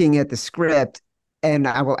looking at the script and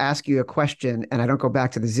I will ask you a question and I don't go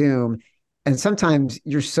back to the Zoom. And sometimes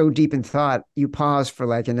you're so deep in thought, you pause for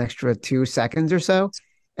like an extra 2 seconds or so.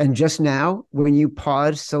 And just now, when you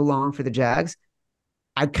paused so long for the Jags,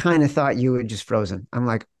 I kind of thought you had just frozen. I'm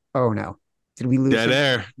like, oh no, did we lose? Dead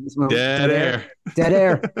air. Dead air. Dead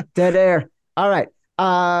air. Dead air. All right.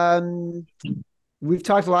 We've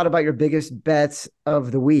talked a lot about your biggest bets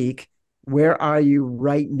of the week. Where are you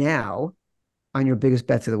right now on your biggest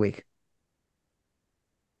bets of the week?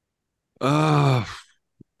 I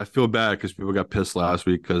feel bad because people got pissed last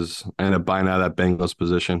week because I ended up buying out of that Bengals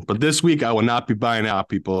position. But this week I will not be buying out,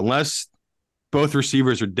 people, unless both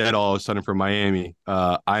receivers are dead all of a sudden for Miami.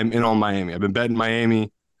 I'm in on Miami. I've been betting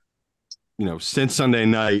Miami, since Sunday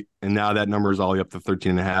night, and now that number is all the way up to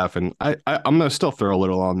 13.5. And I'm going to still throw a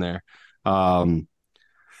little on there. All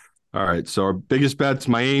right. So our biggest bets,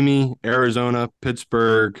 Miami, Arizona,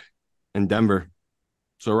 Pittsburgh, and Denver.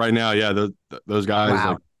 So right now, yeah, those guys,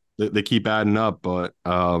 wow. They keep adding up, but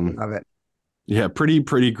Love it. yeah,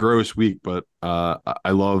 pretty gross week, but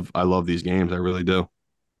I love these games. I really do.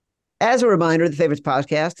 As a reminder, the Favorites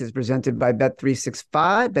podcast is presented by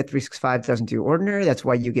Bet365. Bet365 doesn't do ordinary. That's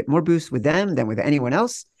why you get more boosts with them than with anyone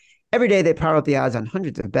else. Every day, they power up the odds on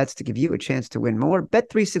hundreds of bets to give you a chance to win more.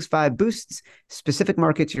 Bet365 boosts specific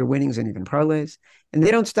markets, your winnings, and even parlays. And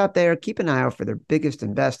they don't stop there. Keep an eye out for their biggest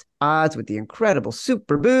and best odds with the incredible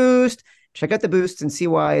Super Boost. Check out the boosts and see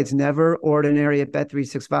why it's never ordinary at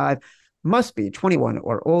Bet365. Must be 21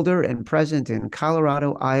 or older and present in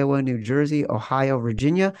Colorado, Iowa, New Jersey, Ohio,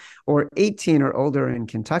 Virginia, or 18 or older in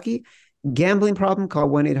Kentucky. Gambling problem? Call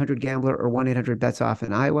 1-800-GAMBLER or 1-800-BETS-OFF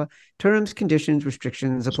in Iowa. Terms, conditions,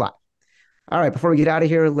 restrictions apply. All right, before we get out of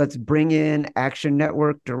here, let's bring in Action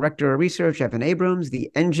Network Director of Research, Evan Abrams,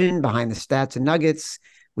 the engine behind the stats and nuggets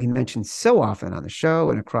we mentioned so often on the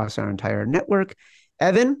show and across our entire network.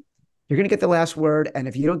 Evan, you're going to get the last word, and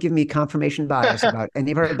if you don't give me confirmation bias about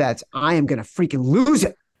any of our bets, I am going to freaking lose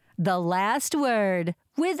it. The Last Word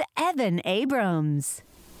with Evan Abrams.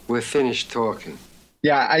 We're finished talking.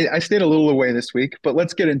 Yeah, I stayed a little away this week, but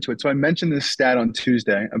let's get into it. So I mentioned this stat on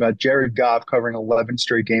Tuesday about Jared Goff covering 11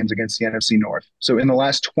 straight games against the NFC North. So in the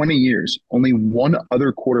last 20 years, only one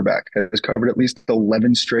other quarterback has covered at least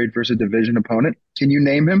 11 straight versus a division opponent. Can you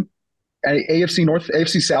name him? At AFC North,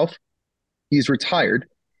 AFC South, he's retired.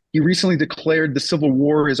 He recently declared the Civil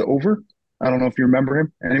War is over. I don't know if you remember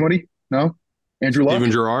him. Anybody? No? Andrew Luck?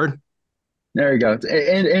 Steven Gerrard? There you go.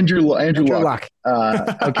 Andrew Luck.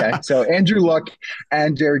 Okay, so Andrew Luck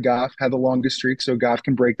and Jared Goff have the longest streak, so Goff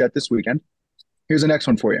can break that this weekend. Here's the next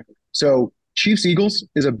one for you. So Chiefs-Eagles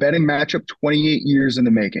is a betting matchup 28 years in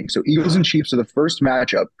the making. So Eagles and Chiefs are the first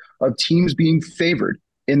matchup of teams being favored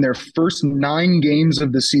in their first 9 games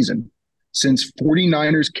of the season since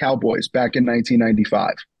 49ers-Cowboys back in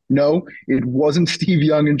 1995. No, it wasn't Steve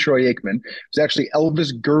Young and Troy Aikman. It was actually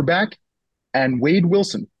Elvis Gerbach and Wade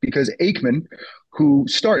Wilson, because Aikman, who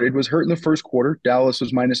started, was hurt in the first quarter. Dallas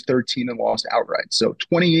was minus 13 and lost outright. So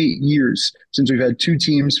 28 years since we've had two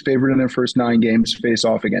teams favored in their first 9 games face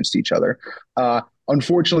off against each other.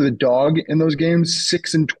 Unfortunately, the dog in those games,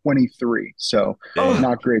 6-23. So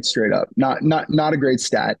not great straight up. Not a great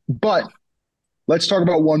stat. But let's talk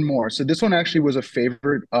about one more. So this one actually was a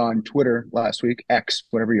favorite on Twitter last week, X,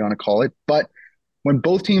 whatever you want to call it. But when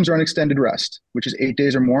both teams are on extended rest, which is 8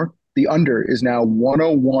 days or more, the under is now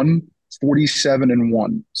 101,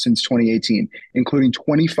 47-1 since 2018, including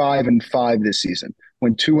 25-5 this season.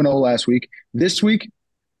 Went 2-0 last week. This week,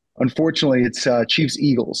 unfortunately, it's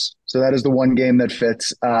Chiefs-Eagles. So that is the one game that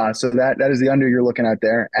fits. So that is the under you're looking at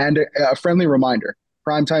there. And a friendly reminder,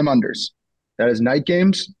 primetime unders. That is night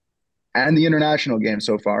games and the international game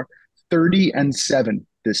so far, 30-7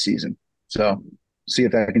 this season. So see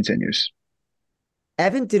if that continues.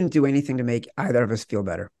 Evan didn't do anything to make either of us feel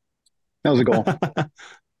better. That was a goal.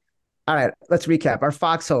 All right, let's recap. Our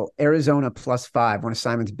foxhole, Arizona +5, one of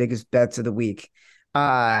Simon's biggest bets of the week.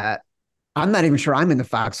 I'm not even sure I'm in the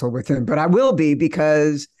foxhole with him, but I will be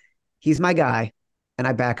because he's my guy, and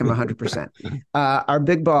I back him 100%. Our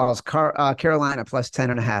big balls, Carolina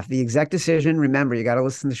 +10.5. The exact decision, remember, you got to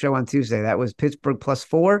listen to the show on Tuesday. That was Pittsburgh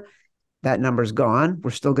 +4. That number's gone.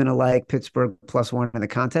 We're still going to like Pittsburgh +1 in the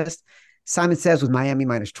contest. Simon Says with Miami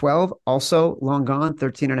 -12, also long gone,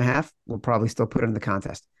 13.5. We'll probably still put it in the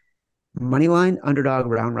contest. Moneyline underdog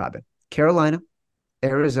round robin. Carolina,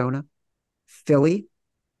 Arizona, Philly,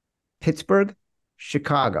 Pittsburgh,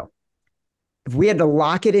 Chicago. If we had to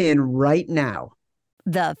lock it in right now.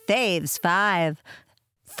 The Faves 5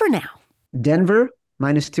 for now. Denver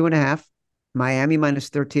 -2.5, Miami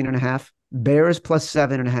 -13.5, Bears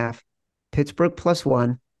 +7.5, Pittsburgh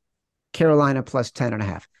 +1, Carolina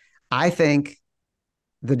 +10.5. I think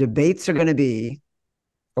the debates are going to be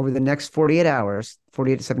over the next 48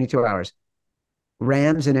 to 72 hours,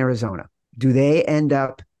 Rams and Arizona. Do they end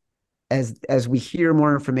up, as we hear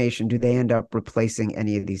more information, do they end up replacing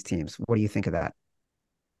any of these teams? What do you think of that?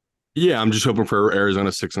 Yeah, I'm just hoping for Arizona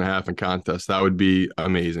 6.5 in contest. That would be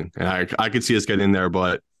amazing. And I could see us get in there,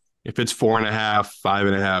 but if it's 4.5,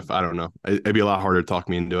 5.5, I don't know. It'd be a lot harder to talk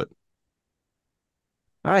me into it.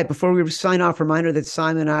 All right, before we sign off, reminder that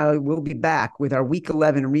Simon and I will be back with our Week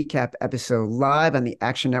 11 recap episode live on the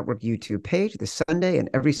Action Network YouTube page this Sunday and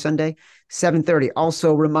every Sunday, 7:30.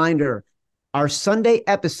 Also, reminder, our Sunday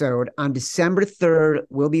episode on December 3rd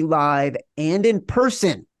will be live and in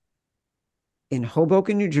person in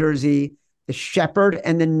Hoboken, New Jersey, the Shepherd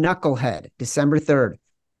and the Knucklehead, December 3rd.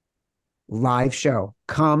 Live show.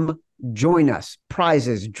 Come join us.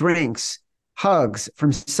 Prizes, drinks, hugs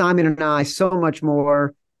from Simon and I, so much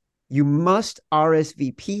more. You must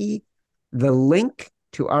RSVP. The link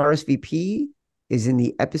to RSVP is in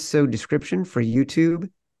the episode description for YouTube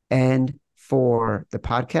and for the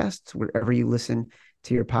podcasts, wherever you listen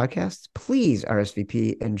to your podcasts. Please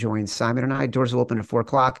RSVP and join Simon and I. Doors will open at 4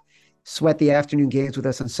 o'clock. Sweat the afternoon games with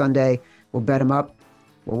us on Sunday. We'll bet them up.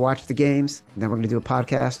 We'll watch the games. And then we're going to do a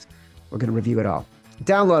podcast. We're going to review it all.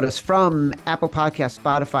 Download us from Apple Podcasts,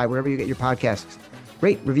 Spotify, wherever you get your podcasts.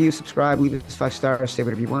 Rate, review, subscribe, leave us 5 stars, say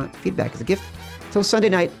whatever you want. Feedback is a gift. Till Sunday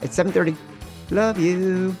night at 7:30. Love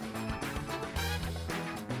you.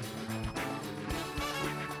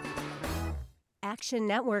 Action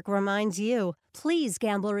Network reminds you, please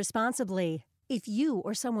gamble responsibly. If you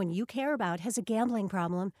or someone you care about has a gambling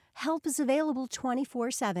problem, help is available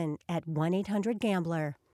 24/7 at 1-800-GAMBLER.